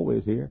 He's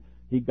always here.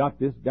 He got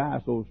this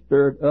guy so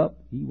stirred up,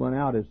 he went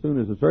out as soon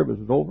as the service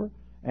was over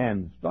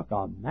and struck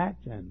a match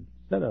and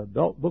set an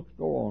adult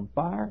bookstore on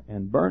fire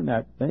and burn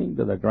that thing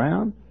to the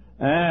ground.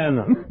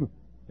 And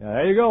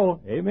there you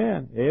go.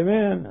 Amen.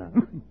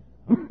 Amen.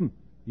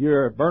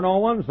 You're burnt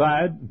on one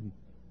side.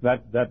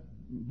 That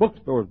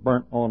bookstore's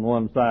burnt on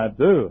one side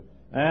too,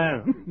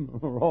 and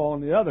raw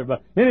on the other.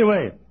 But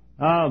anyway,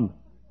 you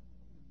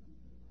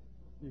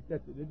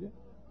catch it, did you?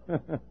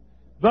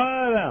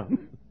 But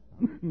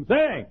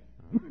saying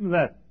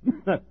that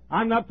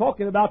I'm not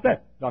talking about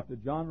that. Dr.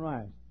 John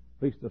Rice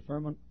preached a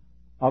sermon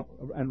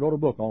and wrote a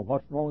book on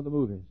what's wrong with the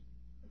movies.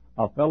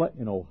 A fella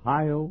in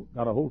Ohio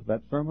got a hold of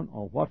that sermon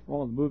on what's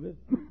wrong with the movies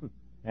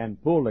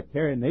and pulled the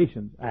Carry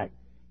Nations Act.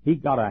 He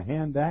got a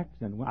hand axe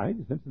and I think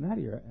it's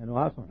Cincinnati and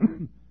Ohio,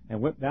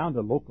 and went down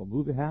to the local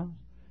movie house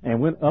and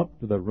went up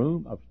to the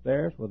room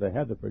upstairs where they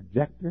had the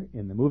projector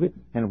in the movie.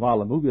 And while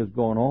the movie was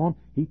going on,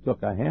 he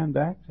took a hand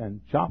axe and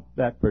chopped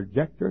that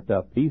projector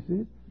to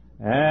pieces.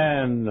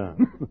 And,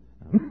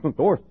 of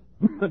course,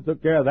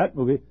 took care of that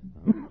movie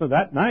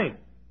that night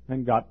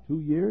and got 2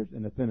 years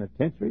in the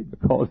penitentiary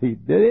because he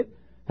did it.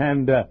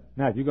 And now,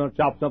 if you're going to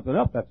chop something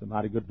up, that's a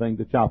mighty good thing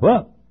to chop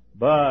up.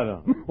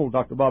 But old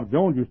Dr. Bob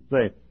Jones used to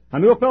say, I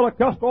knew a fella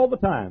cussed all the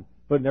time,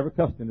 but never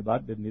cussed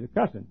anybody, didn't need a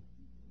cussing.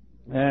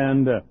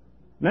 And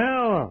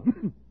now,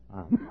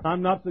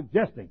 I'm not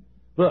suggesting.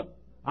 Look,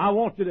 I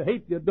want you to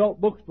hate the adult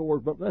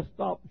bookstores, but let's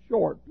stop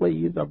short,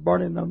 please, of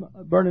burning them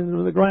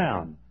to the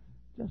ground.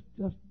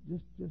 Just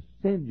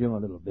singe them a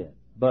little bit.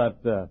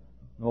 But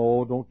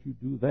no, don't you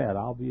do that.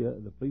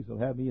 The police will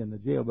have me in the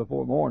jail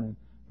before morning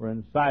for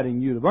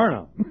inciting you to burn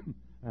them.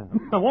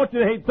 I want you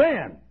to hate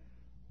sin,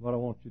 but I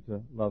want you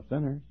to love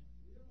sinners.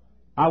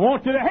 I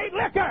want you to hate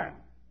liquor,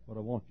 but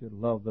I want you to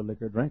love the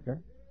liquor drinker.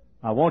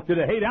 I want you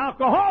to hate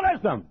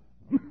alcoholism,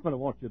 but I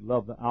want you to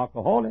love the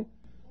alcoholic.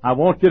 I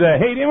want you to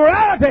hate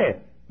immorality,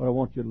 but I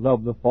want you to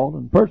love the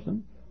fallen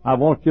person. I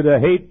want you to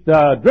hate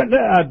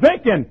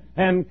drinking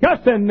and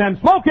cussing and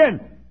smoking,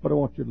 but I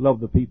want you to love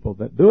the people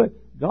that do it.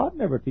 God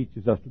never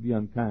teaches us to be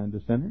unkind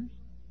to sinners.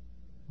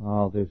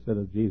 Oh, they said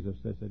of Jesus,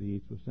 they said he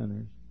eats with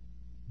sinners.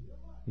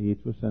 He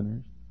eats with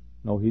sinners.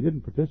 No, he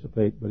didn't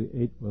participate, but he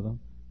ate with them.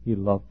 He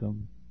loved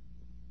them.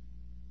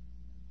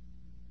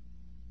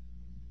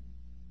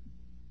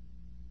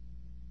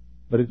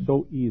 But it's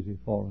so easy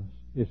for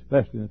us,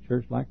 especially in a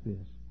church like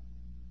this.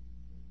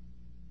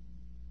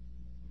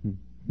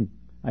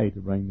 I hate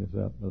to bring this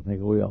up, but I think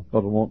I will,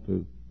 because I want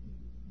to.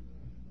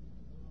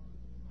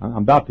 I'm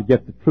about to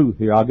get the truth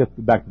here. I'll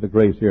get back to the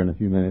grace here in a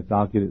few minutes.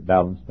 I'll get it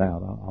balanced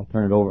out. I'll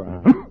turn it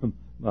over.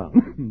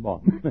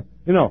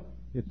 You know,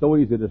 it's so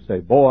easy to say,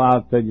 boy,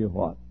 I'll tell you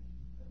what.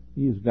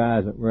 These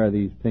guys that wear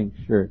these pink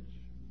shirts.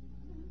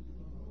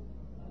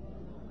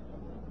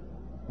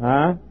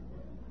 Huh?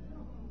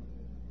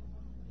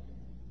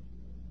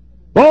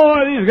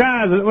 Boy, these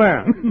guys that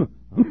wear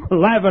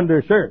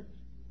lavender shirts.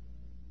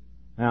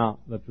 Now,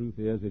 the truth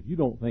is, if you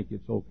don't think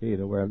it's okay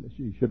to wear,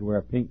 you should wear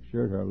a pink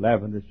shirt or a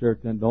lavender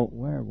shirt, then don't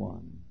wear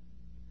one.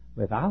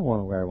 But if I want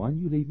to wear one,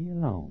 you leave me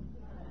alone.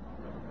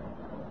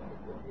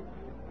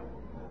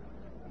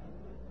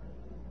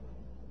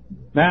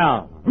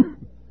 Now,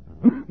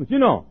 but you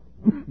know,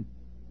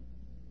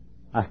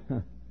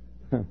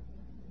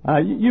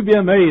 you'd be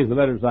amazed the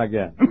letters I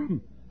get.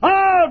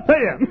 I'll tell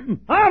you,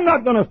 I'm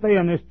not going to stay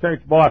in this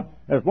church, boy,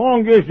 as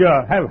long as you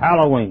have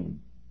Halloween.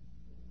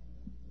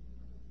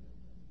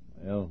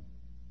 Well,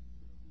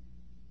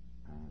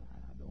 I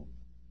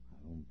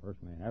don't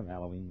personally have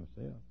Halloween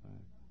myself.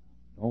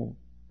 I don't.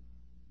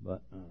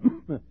 But,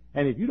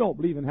 and if you don't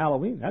believe in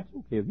Halloween, that's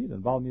okay with me. It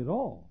doesn't bother me at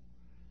all.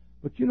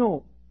 But you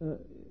know,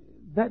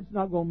 that's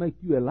not going to make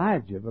you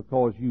Elijah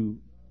because you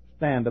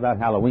stand about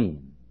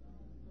Halloween.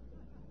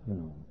 You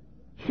know,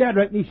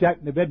 Shadrach, Meshach,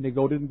 and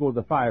Abednego didn't go to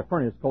the fire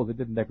furnace because they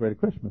didn't decorate a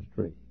Christmas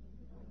tree.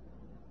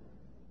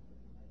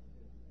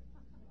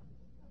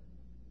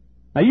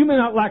 Now, you may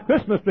not like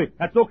Christmas tree.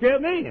 That's okay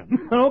with me.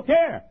 I don't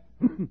care.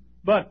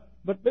 But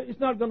it's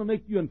not going to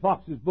make you in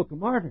Fox's Book of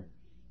Martyrs.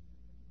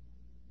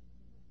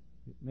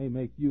 It may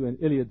make you in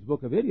Iliad's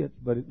Book of Idiots,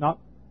 but it's not.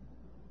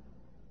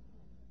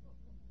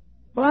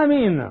 But I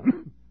mean,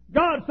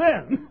 God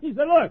said, He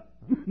said, look,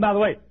 by the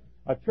way,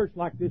 a church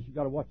like this, you've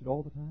got to watch it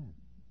all the time.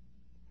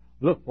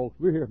 Look, folks,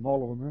 we're here from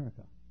all over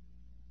America.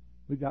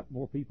 We got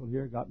more people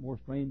here, got more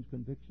strange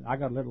convictions. I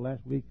got a letter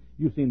last week.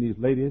 You've seen these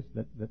ladies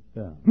that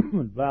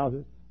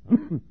blouses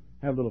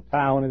have a little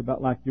tie on it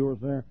about like yours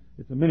there.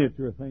 It's a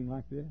miniature thing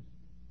like this.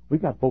 We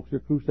got folks here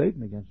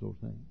crusading against those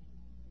things.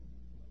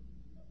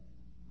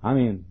 I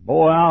mean,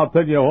 boy, I'll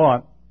tell you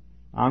what.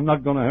 I'm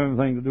not going to have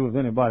anything to do with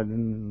anybody.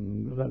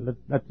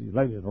 Let these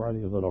ladies wear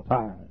these little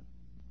ties.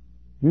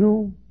 You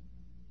know,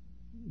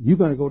 you're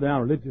going to go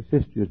down religious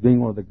history as being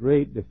one of the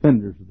great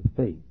defenders of the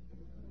faith.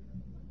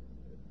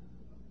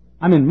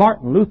 I mean,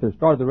 Martin Luther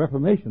started the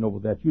Reformation over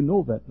that. You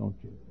know that, don't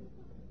you?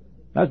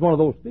 That's one of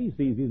those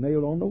theses he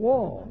nailed on the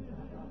wall.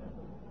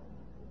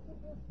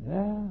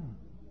 Yeah.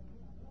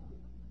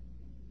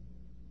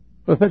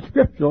 But if it's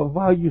scriptural,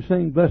 why are you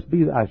saying, blessed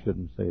be the... I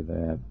shouldn't say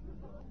that.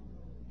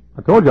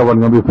 I told you I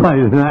wasn't going to be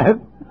funny tonight.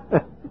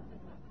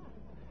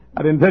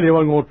 I didn't tell you I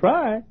wasn't going to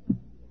try.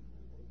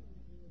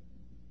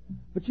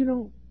 But you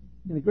know,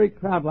 in a great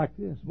crowd like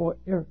this, boy,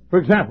 for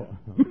example,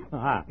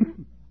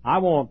 I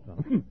won't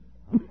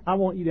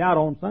eat out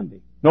on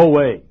Sunday. No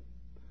way.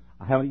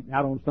 I haven't eaten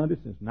out on Sunday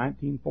since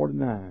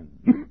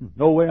 1949.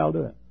 No way I'll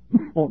do it.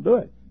 Won't do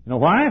it. You know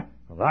why?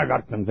 Because I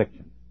got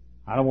conviction.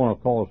 I don't want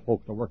to cause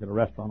folks to work at a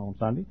restaurant on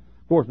Sunday.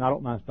 Of course, I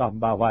don't mind stopping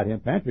by White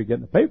Hen Pantry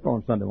getting a paper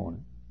on Sunday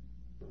morning.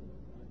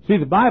 See,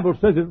 the Bible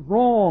says it's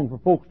wrong for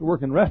folks to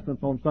work in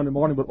restaurants on Sunday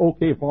morning, but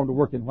okay for them to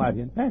work in White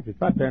Hen Pantry.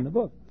 It's right there in the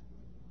book.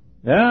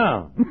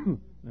 Yeah.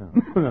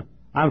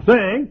 I'm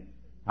saying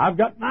I've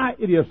got my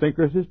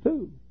idiosyncrasies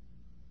too.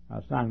 I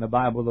sang the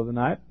Bible the other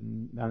night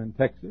down in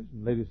Texas,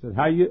 and the lady said,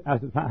 "How are you?" I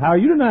said, "How are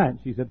you tonight?"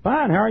 She said,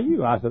 "Fine. How are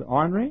you?" I said,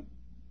 "Ornery."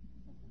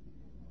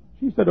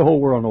 She said, "The whole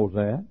world knows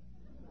that."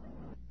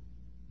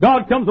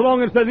 God comes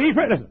along and says,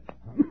 "Ephraim,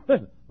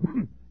 listen.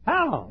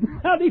 How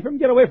did Ephraim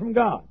get away from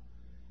God?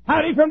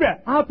 How did Ephraim do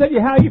it? I'll tell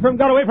you how Ephraim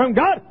got away from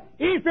God.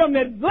 Ephraim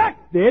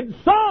neglected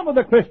some of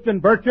the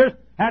Christian virtues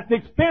at the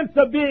expense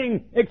of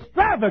being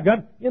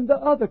extravagant in the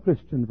other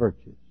Christian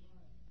virtues."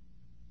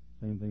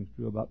 Same thing's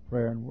true about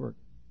prayer and work.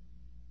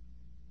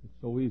 It's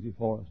so easy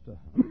for us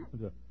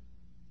to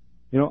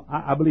you know,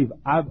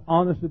 I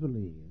honestly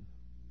believe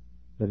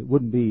that it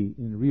wouldn't be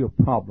a real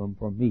problem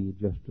for me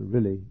just to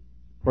really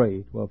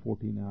pray 12,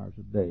 14 hours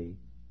a day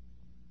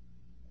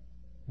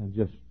and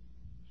just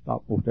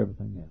stop most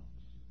everything else.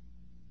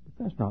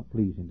 But that's not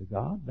pleasing to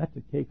God. That's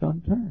a cake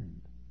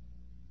unturned.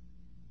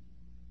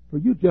 For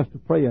you just to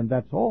pray and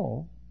that's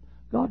all,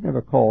 God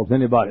never calls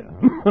anybody,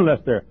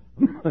 unless they're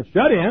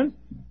shut-ins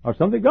or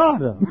something.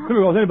 God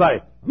never calls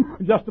anybody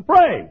just to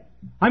pray.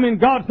 I mean,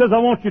 God says, "I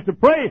want you to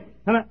pray."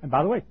 And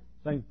by the way,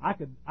 saying I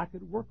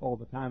could work all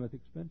the time at the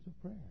expense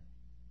of prayer.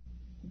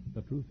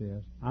 The truth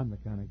is, I'm the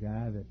kind of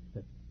guy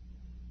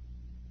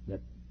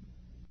that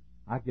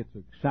I get so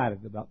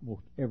excited about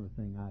most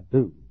everything I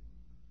do.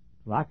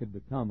 So I could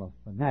become a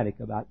fanatic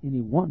about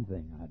any one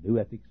thing I do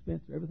at the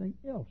expense of everything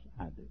else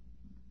I do.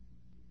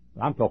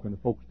 But I'm talking to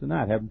folks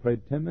tonight, haven't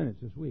prayed 10 minutes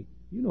this week.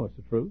 You know it's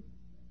the truth.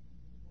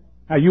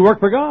 Now, you work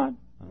for God.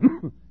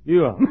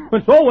 You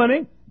went soul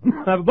winning,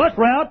 have a bus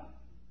route,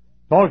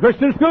 taught a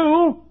Christian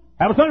school,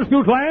 have a Sunday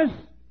school class.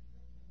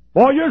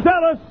 Boy, you're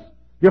zealous.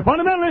 You're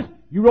fundamentalist.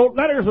 You wrote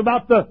letters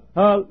about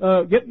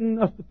getting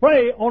us to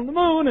pray on the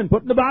moon and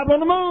putting the Bible on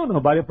the moon.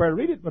 Nobody up there to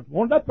read it, but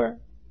wanted up there.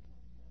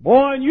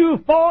 Boy, and you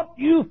fought.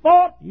 You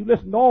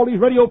listen to all these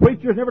radio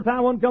preachers, and every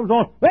time one comes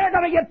on, they're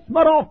going to get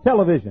smut off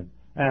television.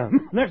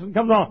 And next one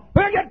comes on,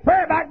 we'll get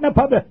prayer back in the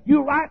public.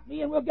 You write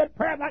me, and we'll get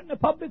prayer back in the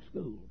public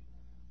school.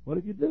 What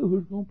if you do?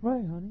 Who's going to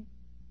pray, honey?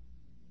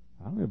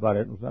 I don't know anybody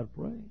that knows how to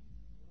pray.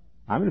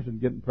 I'm interested in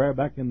getting prayer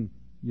back in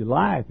your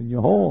life, in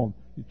your home,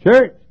 your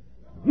church.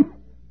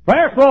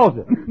 Prayer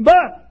closet.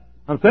 But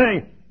I'm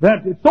saying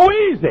that it's so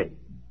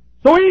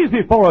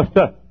easy for us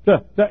to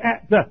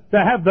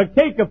have the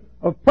cake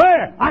of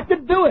prayer. I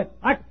could do it.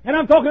 And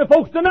I'm talking to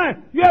folks tonight.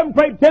 You haven't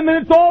prayed 10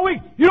 minutes all week.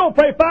 You don't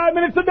pray 5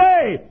 minutes a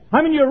day.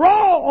 I mean, you're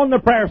raw on the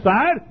prayer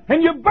side,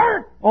 and you're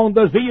burnt on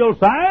the zeal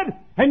side,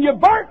 and you're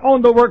burnt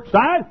on the work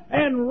side,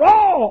 and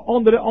raw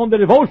on the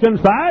devotion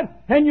side,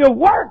 and you're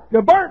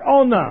burnt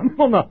on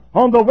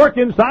the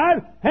working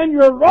side, and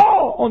you're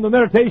raw on the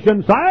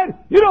meditation side.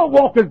 You don't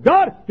walk with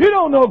God. You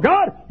don't know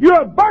God.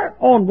 You're burnt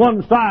on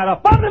one side. A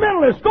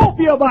fundamentalist. Go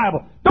for your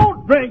Bible.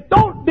 Don't drink.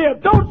 Don't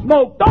dip. Don't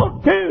smoke.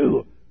 Don't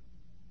chew.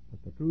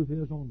 But the truth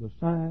is, on the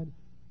side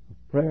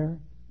of prayer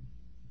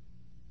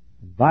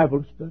and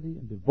Bible study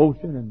and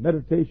devotion and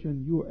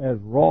meditation, you are as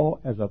raw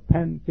as a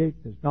pancake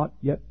that's not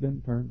yet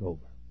been turned over.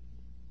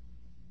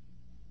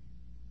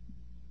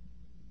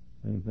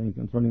 Same thing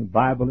concerning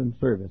Bible and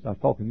service. I was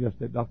talking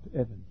yesterday to Dr.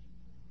 Evans,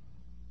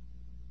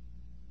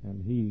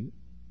 and he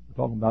was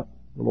talking about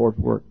the Lord's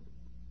work.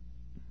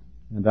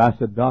 And I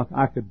said, "Doc,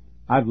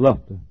 I'd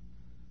love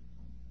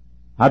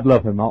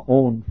in my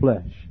own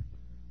flesh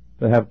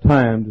to have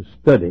time to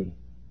study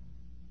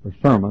for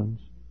sermons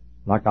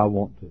like I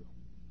want to.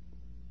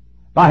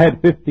 If I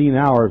had 15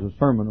 hours of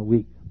sermon a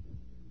week,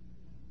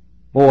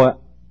 boy,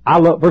 I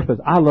love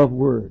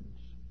words.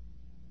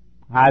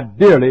 I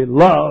dearly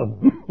love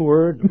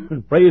words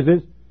and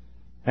phrases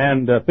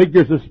and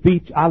figures of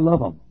speech. I love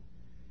them.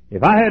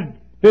 If I had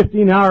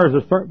 15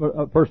 hours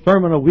per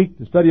sermon a week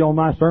to study on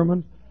my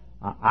sermons,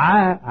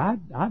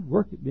 I'd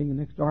work at being the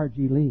next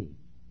R.G. Lee.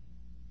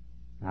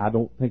 I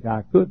don't think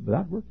I could, but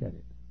I'd work at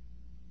it.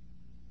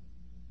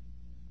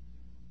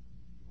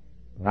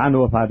 But I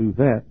know if I do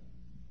that,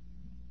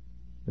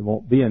 there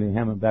won't be any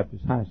Hammond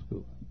Baptist High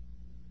School,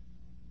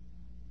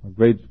 or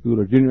grade school,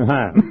 or junior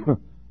high,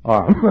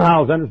 or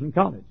Hyles Anderson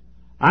College.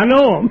 I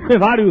know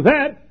if I do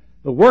that,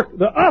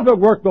 the other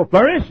work will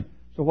flourish.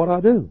 So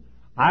what do?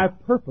 I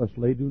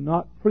purposely do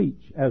not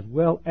preach as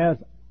well as,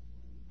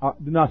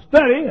 do not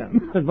study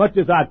as much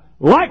as I'd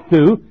like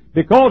to,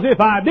 because if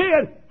I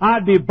did,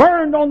 I'd be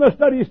burned on the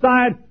study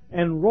side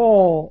and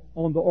raw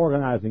on the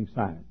organizing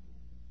side,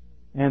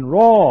 and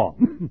raw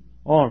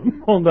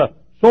on the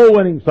soul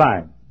winning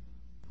side.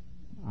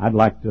 I'd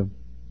like to,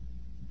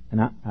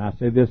 and I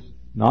say this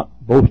not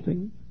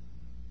boasting,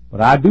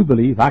 But I do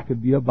believe I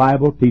could be a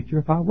Bible teacher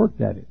if I worked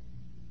at it.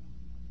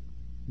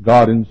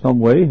 God in some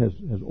way has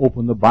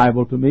opened the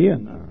Bible to me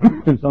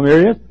in some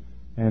areas.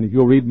 And if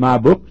you'll read my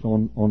books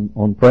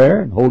on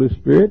prayer and Holy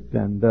Spirit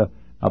and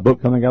a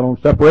book coming out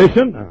on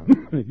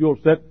separation, if you'll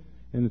sit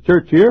in the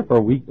church here for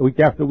week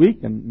after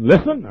week and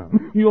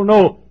listen, you'll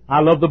know I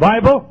love the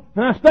Bible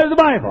and I study the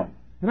Bible.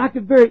 And I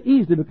could very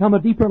easily become a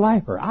deeper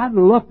lifer. I'd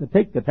love to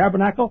take the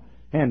tabernacle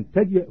and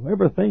tell you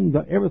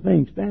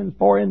everything stands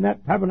for in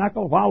that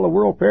tabernacle while the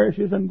world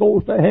perishes and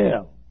goes to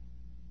hell.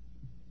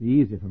 It'd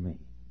be easy for me,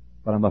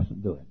 but I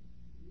mustn't do it.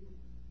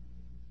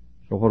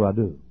 So what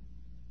do?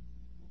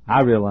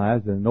 I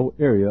realize that in no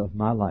area of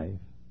my life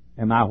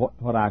am I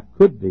what I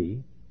could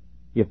be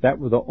if that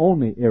were the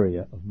only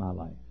area of my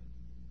life.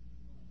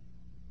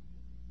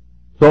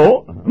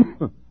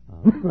 So,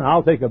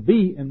 I'll take a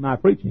B in my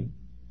preaching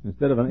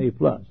instead of an A+,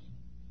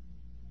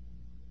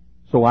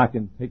 so I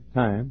can take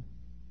time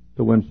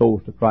to win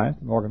souls to Christ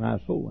and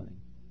organize soul winning.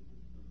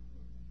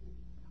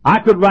 I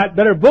could write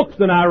better books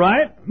than I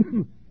write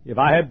if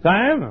I had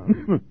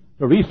time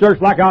to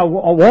research like I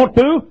want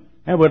to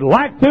and would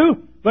like to,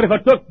 but if I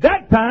took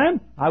that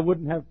time, I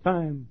wouldn't have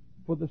time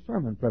for the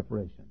sermon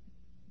preparation.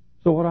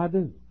 So what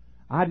do?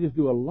 I just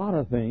do a lot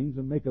of things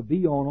and make a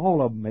B on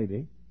all of them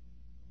maybe,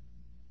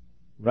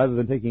 rather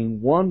than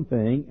taking one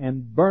thing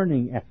and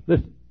burning at.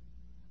 Listen,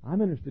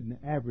 I'm interested in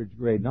the average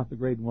grade, not the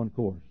grade 1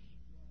 course.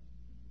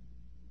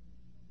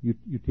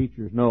 You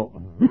teachers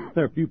know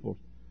there are pupils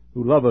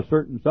who love a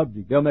certain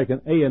subject. They'll make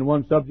an A in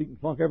one subject and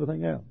flunk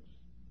everything else.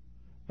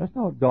 That's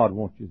not what God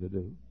wants you to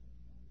do.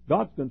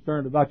 God's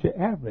concerned about your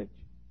average.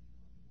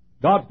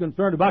 God's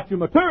concerned about your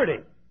maturity.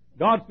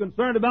 God's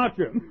concerned about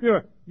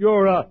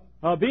your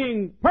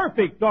being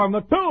perfect or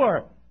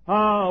mature,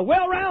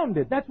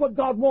 well-rounded. That's what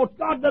God wants.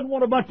 God doesn't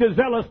want a bunch of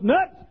zealous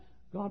nuts.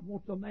 God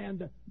wants a man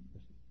to...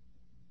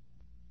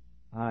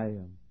 I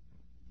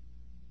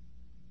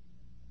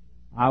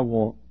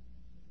want,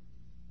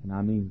 and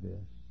I mean this,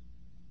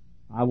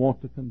 I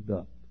want to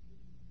conduct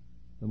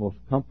the most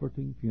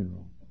comforting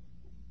funeral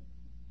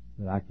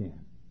that I can.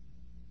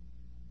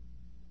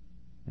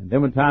 And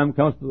then when time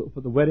comes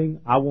for the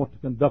wedding, I want to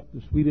conduct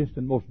the sweetest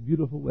and most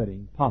beautiful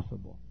wedding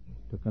possible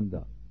to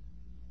conduct.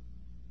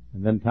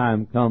 And then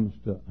time comes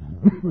to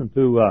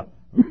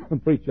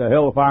preach a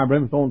hellfire and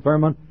brimstone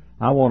sermon.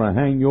 I want to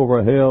hang you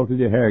over hell till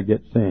your hair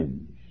gets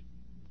singed.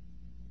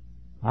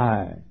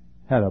 I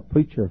had a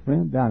preacher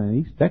friend down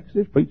in East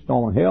Texas, preached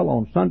on hell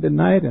on Sunday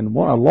night, and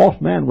a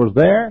lost man was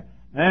there,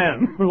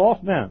 and a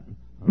lost man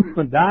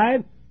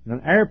died in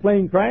an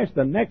airplane crash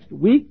the next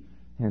week,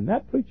 and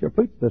that preacher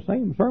preached the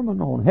same sermon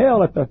on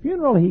hell at the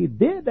funeral he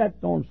did that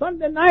on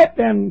Sunday night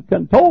and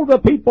told the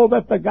people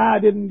that the guy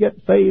didn't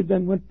get saved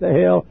and went to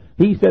hell.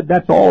 He said,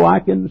 that's all I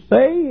can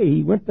say.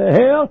 He went to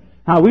hell.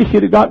 I wish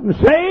he'd have gotten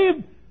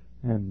saved.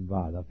 And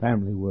the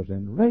family was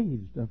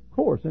enraged, of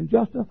course, and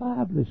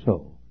justifiably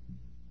so.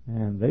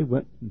 And they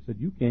went and said,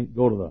 you can't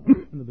go to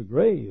the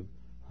grave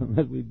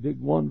unless we dig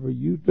one for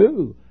you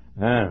too.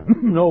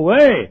 No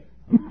way.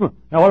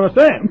 Now what am I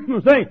saying?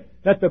 I'm saying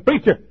that the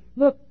preacher,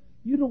 look,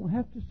 you don't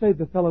have to say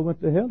the fellow went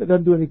to hell. It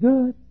doesn't do any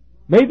good.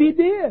 Maybe he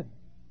did.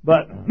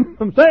 But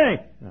I'm saying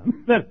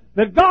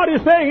that God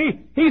is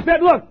saying, He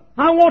said, look,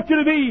 I want you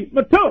to be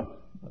mature.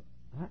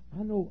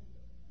 I know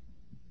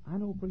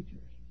preachers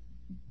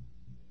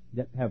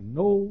that have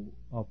no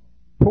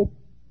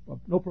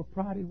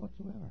propriety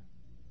whatsoever.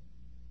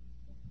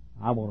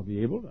 I want to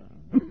be able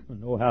to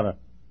know how to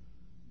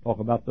talk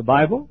about the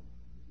Bible.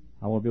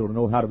 I want to be able to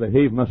know how to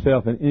behave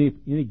myself in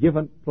any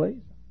given place.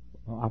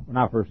 When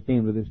I first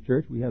came to this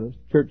church, we had a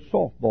church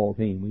softball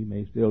team. We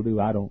may still do,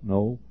 I don't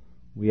know.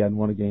 We hadn't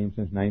won a game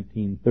since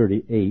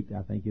 1938,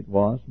 I think it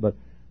was. But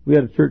we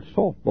had a church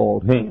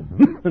softball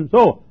team. And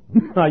so,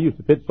 I used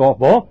to pitch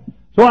softball.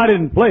 So I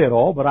didn't play at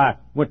all, but I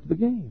went to the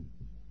game.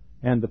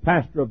 And the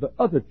pastor of the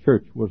other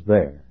church was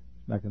there.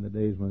 Back in the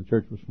days when the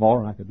church was smaller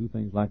and I could do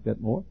things like that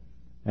more.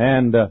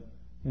 And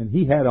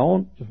he had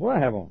on just what I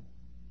have on.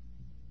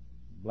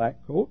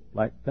 Black coat,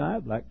 black tie,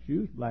 black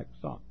shoes, black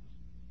socks.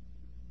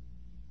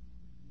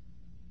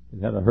 He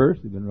had a hearse.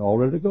 He'd been all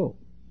ready to go.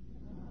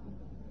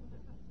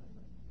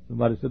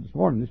 Somebody said this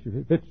morning, this is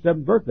your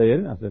 57th birthday,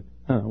 isn't it? I said,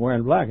 I'm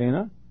wearing black, ain't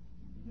I?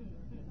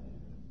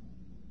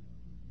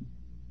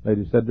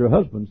 Lady said to her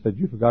husband, said,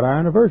 you forgot our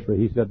anniversary.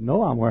 He said,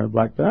 no, I'm wearing a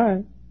black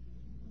tie.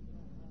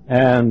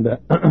 And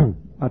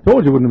I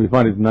told you it wouldn't be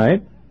funny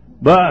tonight.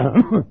 But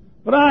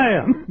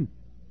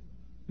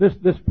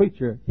this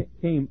preacher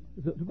came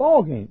to the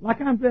ball game, like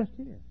I'm dressed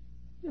here.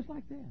 Just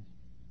like this.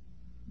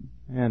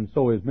 And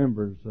so his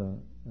members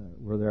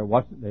were there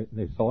watching.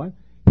 They saw him.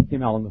 He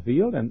came out on the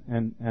field, and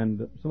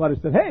somebody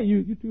said, hey,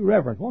 you two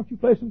reverends, why don't you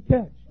play some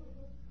catch?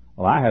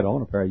 Well, I had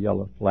on a pair of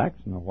yellow slacks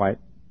and a white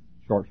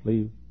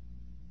short-sleeve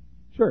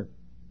shirt.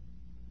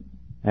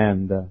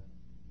 And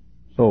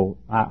so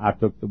I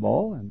took the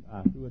ball, and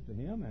I threw it to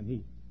him, and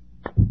he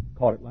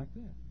caught it like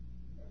that.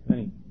 Then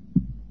he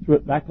threw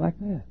it back like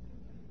that.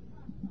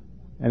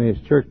 And his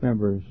church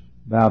members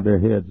bowed their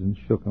heads and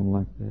shook them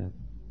like that.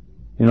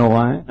 You know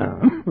why?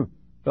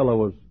 Fellow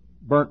was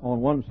burnt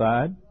on one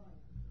side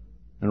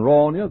and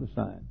raw on the other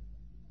side.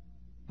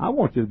 I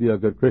want you to be a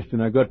good Christian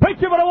and a good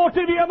preacher, but I want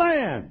you to be a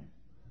man.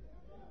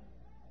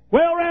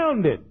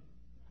 Well-rounded.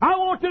 I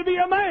want you to be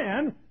a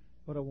man,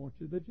 but I want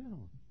you to be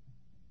gentle.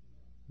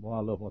 Boy, I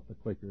love what the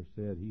Quaker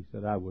said. He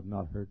said, I would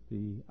not hurt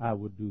thee. I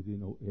would do thee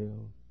no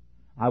ill.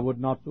 I would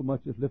not so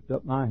much as lift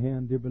up my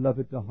hand, dear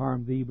beloved, to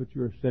harm thee, but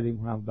you're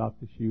sitting where I'm about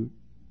to shoot.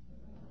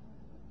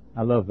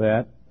 I love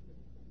that.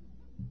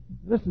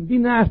 Listen, be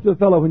nice to a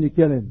fellow when you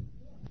kill him.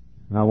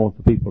 And I want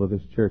the people of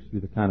this church to be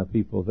the kind of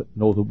people that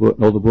know the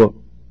book.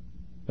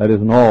 That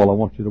isn't all. I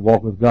want you to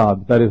walk with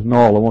God. But that isn't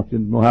all. I want you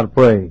to know how to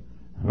pray.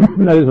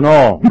 That isn't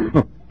all.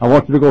 I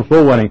want you to go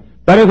soul winning.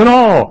 That isn't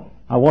all.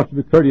 I want you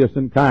to be courteous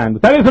and kind.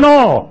 But that isn't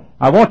all.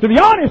 I want you to be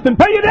honest and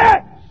pay your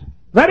debts.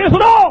 That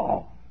isn't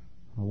all.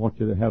 I want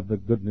you to have the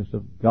goodness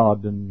of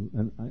God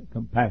and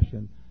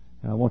compassion.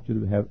 And I want you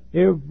to have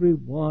every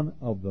one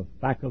of the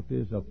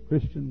faculties of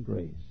Christian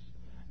grace,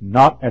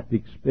 not at the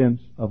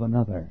expense of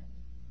another.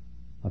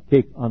 A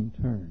cake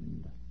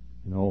unturned,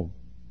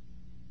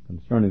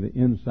 concerning the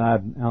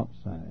inside and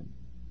outside,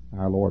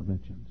 our Lord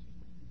mentions.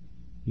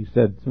 He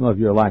said, some of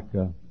you are like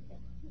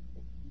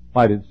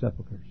whited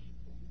sepulchres.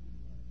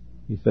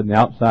 He said, on the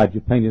outside you're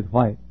painted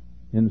white.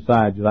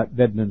 Inside you're like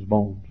dead men's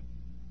bones.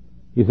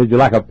 He said, you're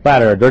like a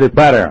platter, a dirty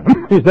platter.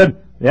 He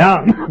said, the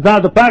outside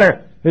of the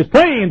platter is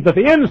clean, but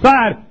the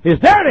inside is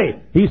dirty.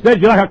 He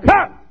said, you're like a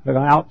cup. The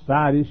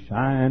outside is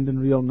shined and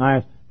real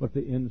nice, but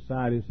the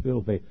inside is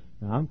filthy.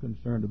 Now, I'm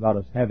concerned about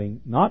us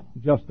having not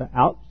just the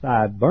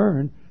outside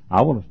burned.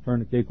 I want us to turn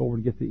the cake over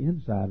and get the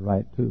inside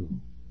right, too.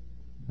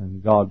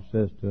 And God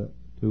says to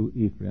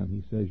Ephraim,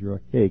 He says, you're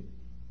a cake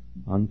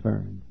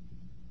unturned.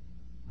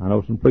 I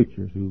know some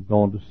preachers who've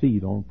gone to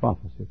seed on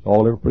prophecy. It's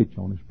all they ever preach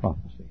on is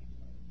prophecy.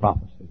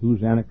 Prophecy.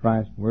 Who's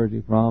Antichrist? Where's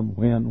he from?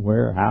 When?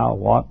 Where? How?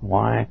 What?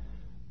 Why?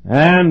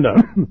 And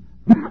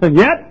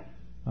yet,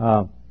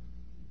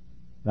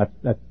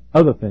 that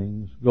other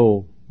things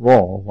go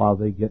raw while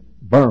they get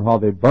burned, while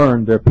they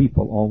burn their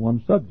people on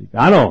one subject.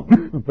 I know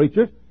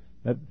preachers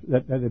that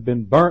have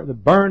been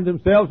that burned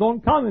themselves on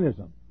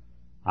communism.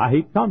 I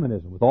hate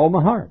communism with all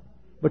my heart.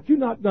 But you're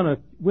not going to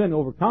win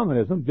over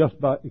communism just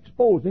by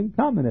exposing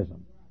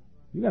communism.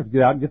 You have to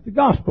get out and get the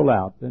gospel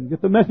out and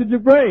get the message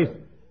of grace.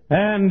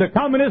 And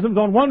communism's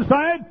on one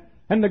side,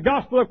 and the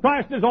gospel of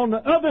Christ is on the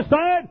other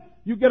side.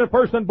 You get a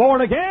person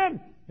born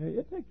again,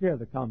 it'll take care of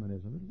the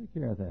communism. It'll take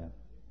care of that.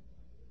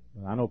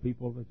 But I know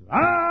people that say,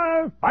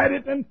 fight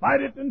it and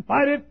fight it and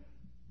fight it.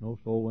 No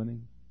soul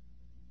winning.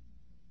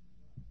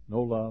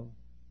 No love.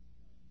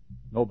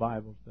 No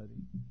Bible study.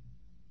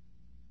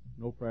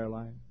 No prayer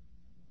life.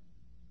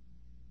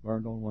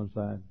 Burned on one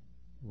side,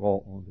 raw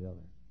on the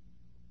other.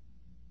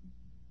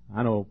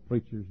 I know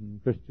preachers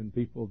and Christian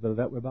people that are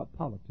that way about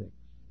politics.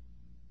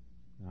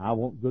 Now, I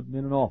want good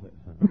men in office.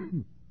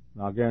 And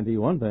I'll guarantee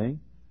you one thing.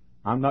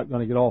 I'm not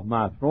going to get off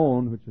my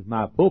throne, which is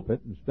my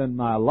pulpit, and spend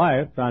my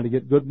life trying to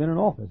get good men in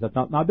office. That's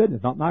not my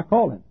business, not my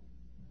calling.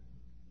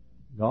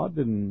 God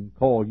didn't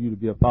call you to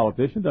be a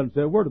politician. Doesn't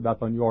say a word about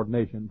that on your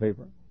ordination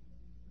paper.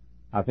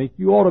 I think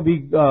you ought to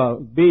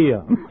be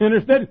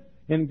interested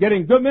in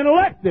getting good men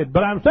elected.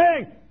 But I'm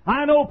saying,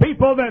 I know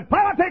people that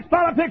politics,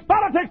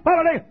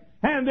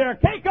 and their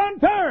cake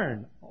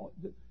unturned.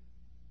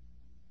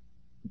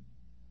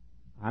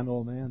 I know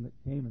a man that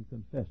came and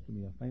confessed to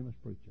me, a famous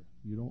preacher.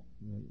 You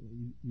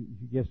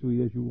guess who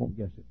he is, you won't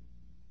guess it.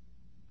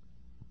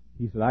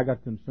 He said, I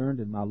got concerned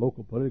in my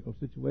local political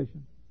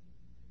situation.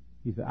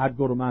 He said, I'd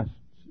go to my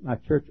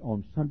church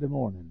on Sunday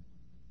morning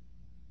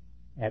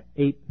at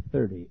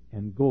 8:30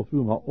 and go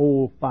through my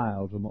old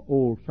files of my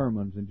old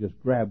sermons and just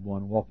grab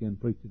one and walk in and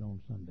preach it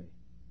on Sunday.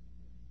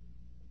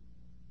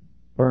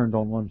 Burned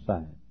on one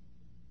side,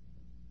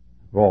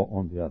 raw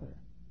on the other.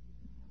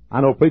 I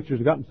know preachers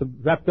have gotten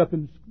wrapped up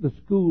in the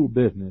school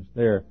business.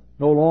 They're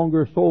no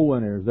longer soul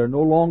winners. They're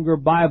no longer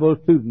Bible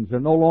students. They're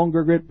no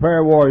longer great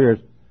prayer warriors.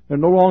 They're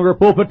no longer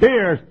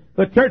pulpiteers.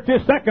 The church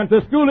is second.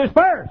 The school is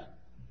first.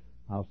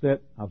 I've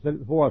said it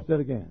before. I'll say it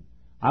again.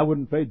 I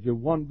wouldn't trade you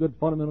one good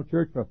fundamental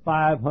church for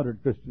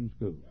 500 Christian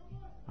schools.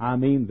 I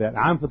mean that.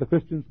 I'm for the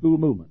Christian school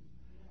movement.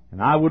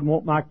 And I wouldn't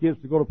want my kids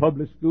to go to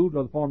public school,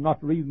 rather for them not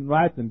to read and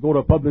write than go to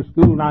a public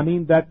school, and I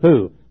mean that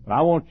too. But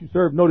I want you to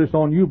serve notice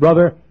on you,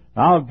 brother.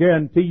 I'll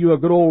guarantee you a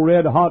good old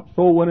red hot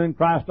soul winning,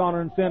 Christ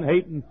honoring, sin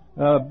hating,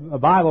 a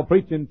Bible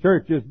preaching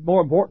church is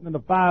more important than the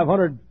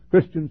 500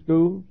 Christian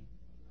schools.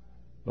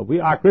 But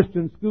our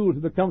Christian schools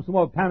have become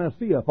somewhat of a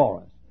panacea for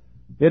us.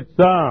 It's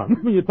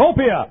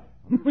utopia.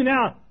 We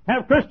now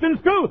have Christian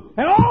schools,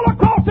 and all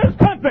across this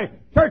country,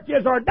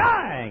 churches are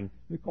dying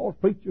because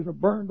preachers are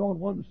burned on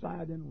one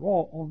side and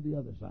raw on the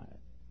other side.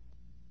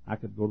 I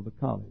could go to the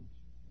college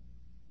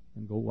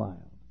and go wild.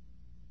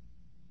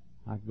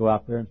 I could go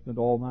out there and spend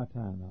all my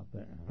time out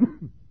there.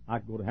 I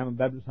could go to Hammond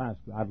Baptist High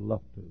School. I'd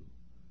love to.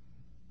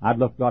 I'd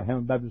love to go to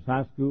Hammond Baptist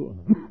High School.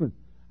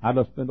 I'd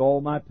love to spend all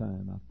my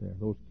time out there,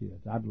 those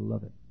kids. I'd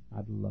love it.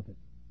 I'd love it.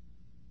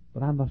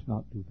 But I must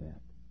not do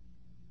that.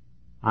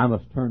 I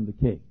must turn the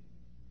cake.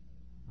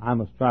 I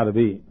must try to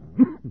be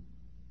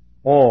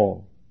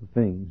all the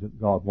things that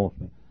God wants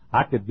me.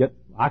 I could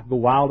go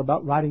wild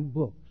about writing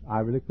books. I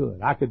really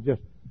could.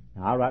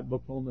 I write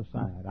books on the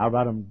side. I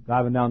write them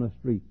driving down the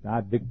street.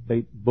 I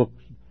dictate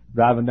books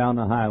driving down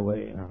the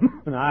highway.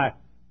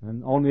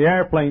 and on the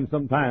airplane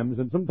sometimes,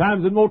 and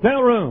sometimes in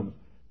motel rooms.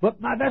 But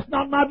that's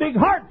not my big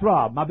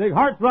heartthrob. My big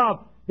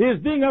heartthrob is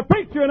being a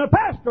preacher and a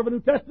pastor of a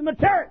New Testament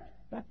church.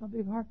 That's my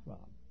big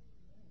heartthrob.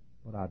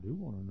 But I do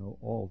want to know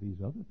all these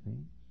other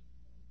things.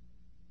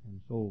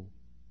 And so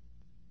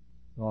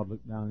God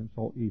looked down and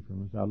saw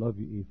Ephraim and said, I love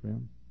you,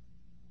 Ephraim.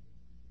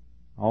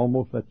 I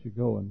almost let you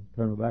go and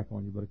turn my back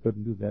on you, but I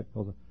couldn't do that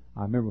because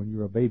I remember when you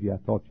were a baby, I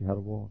taught you how to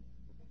walk.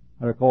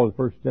 I recall the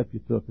first step you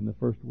took and the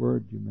first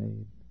word you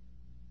made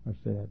or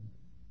said.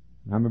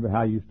 And I remember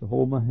how you used to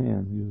hold my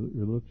hand when you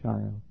were a little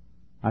child.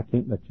 I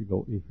can't let you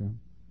go, Ephraim.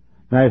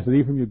 Now I said,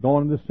 Ephraim, you've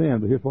gone into sin,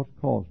 but here's what's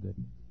caused it.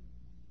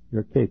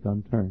 Your cake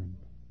unturned.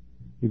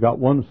 You got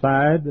one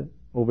side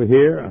over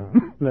here,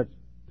 that's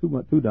too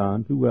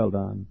well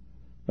done.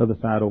 The other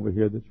side over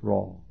here that's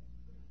raw.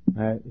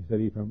 He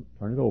said, Ephraim,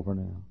 turn it over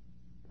now.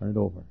 Turn it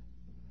over.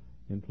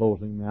 In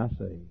closing, may I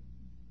say,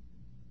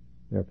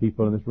 there are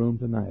people in this room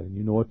tonight, and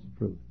you know it's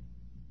the truth.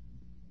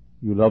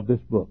 You love this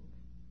book.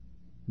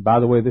 By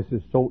the way, this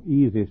is so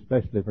easy,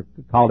 especially for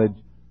college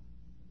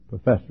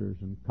professors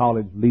and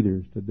college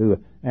leaders to do it,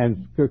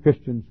 and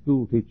Christian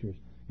school teachers.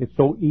 It's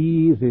so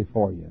easy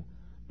for you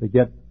to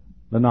get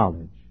the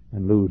knowledge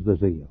and lose the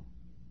zeal.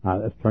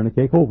 Now, let's turn the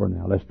cake over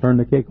now. Let's turn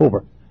the cake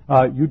over.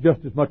 You're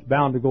just as much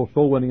bound to go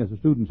soul winning as the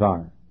students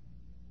are.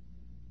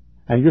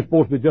 And you're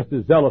supposed to be just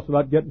as zealous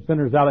about getting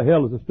sinners out of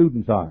hell as the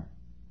students are.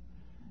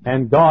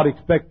 And God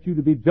expects you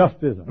to be just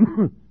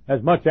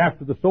as much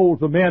after the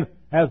souls of men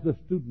as the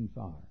students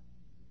are.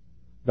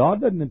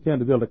 God doesn't intend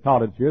to build a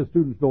college here. The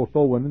students go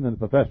soul winning and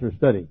the professors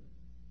study.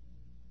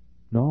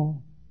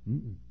 No.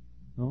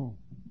 No.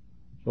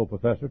 So,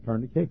 professor,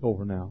 turn the cake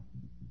over now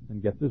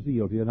and get the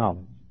zeal to your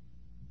knowledge.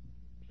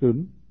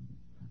 Student,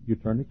 you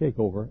turn the cake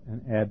over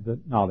and add the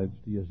knowledge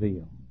to your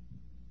zeal.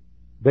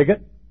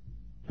 Bigot,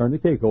 turn the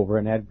cake over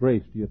and add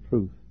grace to your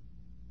truth.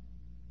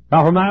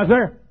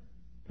 Compromiser,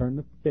 turn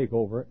the cake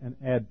over and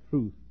add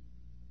truth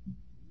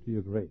to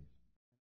your grace.